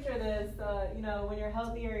you picture this, you know, when you're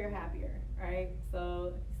healthier, you're happier, right?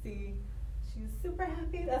 So, you see, she's super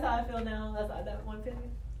happy. That's how I feel now. That's how that 150.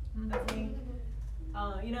 That's me.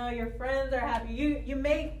 You know, your friends are happy. You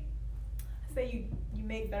make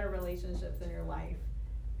better relationships in your life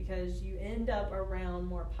because you end up around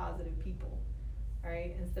more positive people,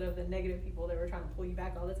 right? Instead of the negative people that were trying to pull you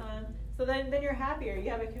back all the time. So then you're happier. You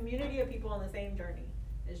have a community of people on the same journey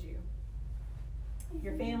as you.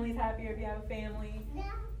 Your family's happier if you have a family.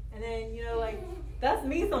 And then, you know, like, that's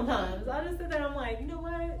me sometimes. I just sit there and I'm like, you know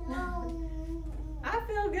what? I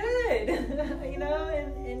feel good. You know,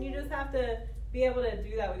 and you just have to be able to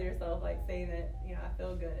do that with yourself. Like, say that, you know, I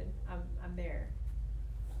feel good. I'm there.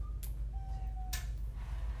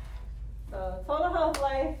 So, Total Health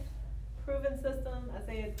Life, proven system. I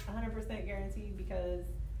say it's 100% guaranteed because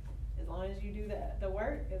as long as you do the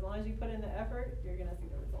work, as long as you put in the effort, you're going to see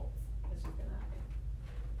the results. It's just going to happen.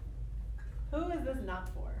 Who is this not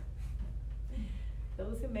for?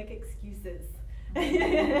 Those who make excuses.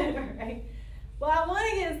 Right? Well, I want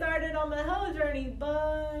to get started on the health journey,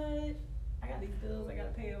 but I got these bills I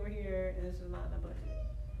got to pay over here, and it's just not in the budget.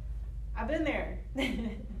 I've been there.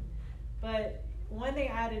 But one thing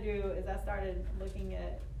I had to do is I started looking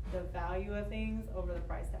at the value of things over the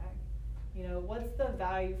price tag. You know, what's the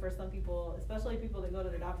value for some people, especially people that go to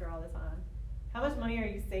the doctor all the time? How much money are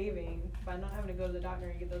you saving by not having to go to the doctor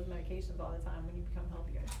and get those medications all the time when you become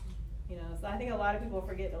healthier? You know, so I think a lot of people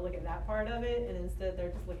forget to look at that part of it, and instead they're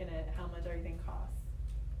just looking at how much everything costs.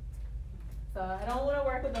 So I don't want to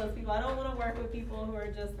work with those people. I don't want to work with people who are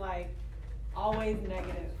just like always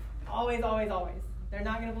negative. Always, always, always. They're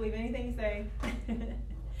not going to believe anything you say.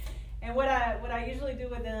 And what I usually do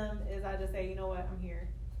with them is I just say, you know what, I'm here.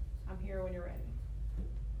 I'm here when you're ready.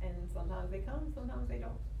 And sometimes they come, sometimes they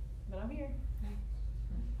don't. But I'm here.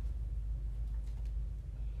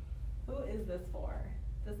 Who is this for?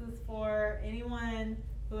 This is for anyone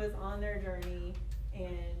who is on their journey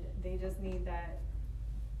and they just need that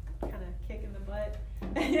kind of kick in the butt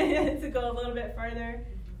to go a little bit further.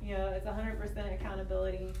 You know, it's 100%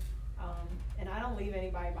 accountability. And I don't leave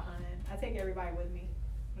anybody behind. I take everybody with me.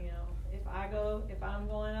 You know, if I'm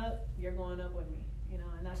going up, you're going up with me. You know,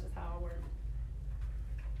 and that's just how I work.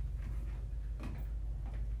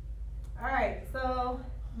 All right, so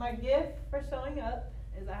my gift for showing up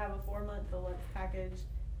is I have a 4-month deluxe package,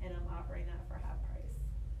 and I'm offering that for half price.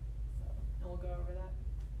 So, and we'll go over that.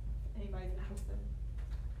 Anybody's interested?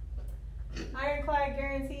 Ironclad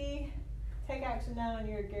guarantee. Take action now in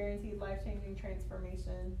your guaranteed life-changing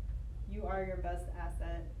transformation. You are your best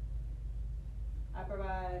asset. I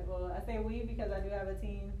provide, well, I say we because I do have a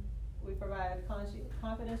team. We provide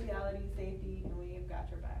confidentiality, safety, and we've got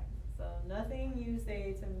your back. So nothing you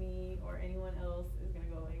say to me or anyone else is going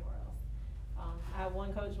to go anywhere else. I have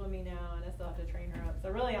one coach with me now, and I still have to train her up. So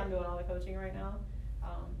really, I'm doing all the coaching right now.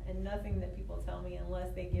 And nothing that people tell me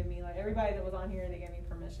unless they give me, like everybody that was on here, they gave me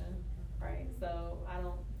permission, right? So I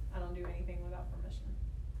don't do anything without permission.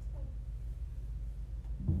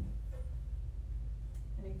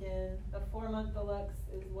 And again, the 4-month deluxe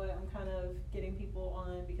is what I'm kind of getting people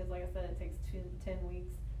on because, like I said, it takes 10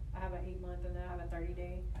 weeks. I have an 8-month and then I have a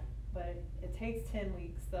 30-day, but it takes 10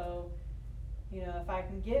 weeks. So, you know, if I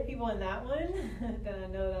can get people in that one, then I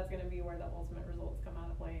know that's going to be where the ultimate results come out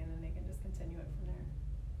of play, and then they can just continue it from there.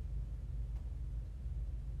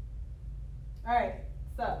 All right,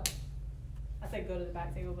 so I said go to the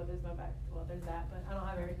back table, but there's no back. Well, there's that, but I don't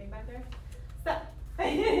have everything back there. So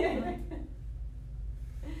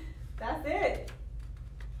that's it.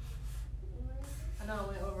 I know I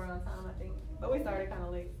went over on time, I think, but we started kind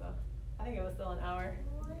of late, so I think it was still an hour.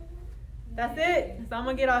 That's it. So I'm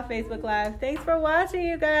going to get off Facebook Live. Thanks for watching,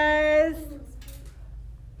 you guys.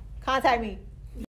 Contact me.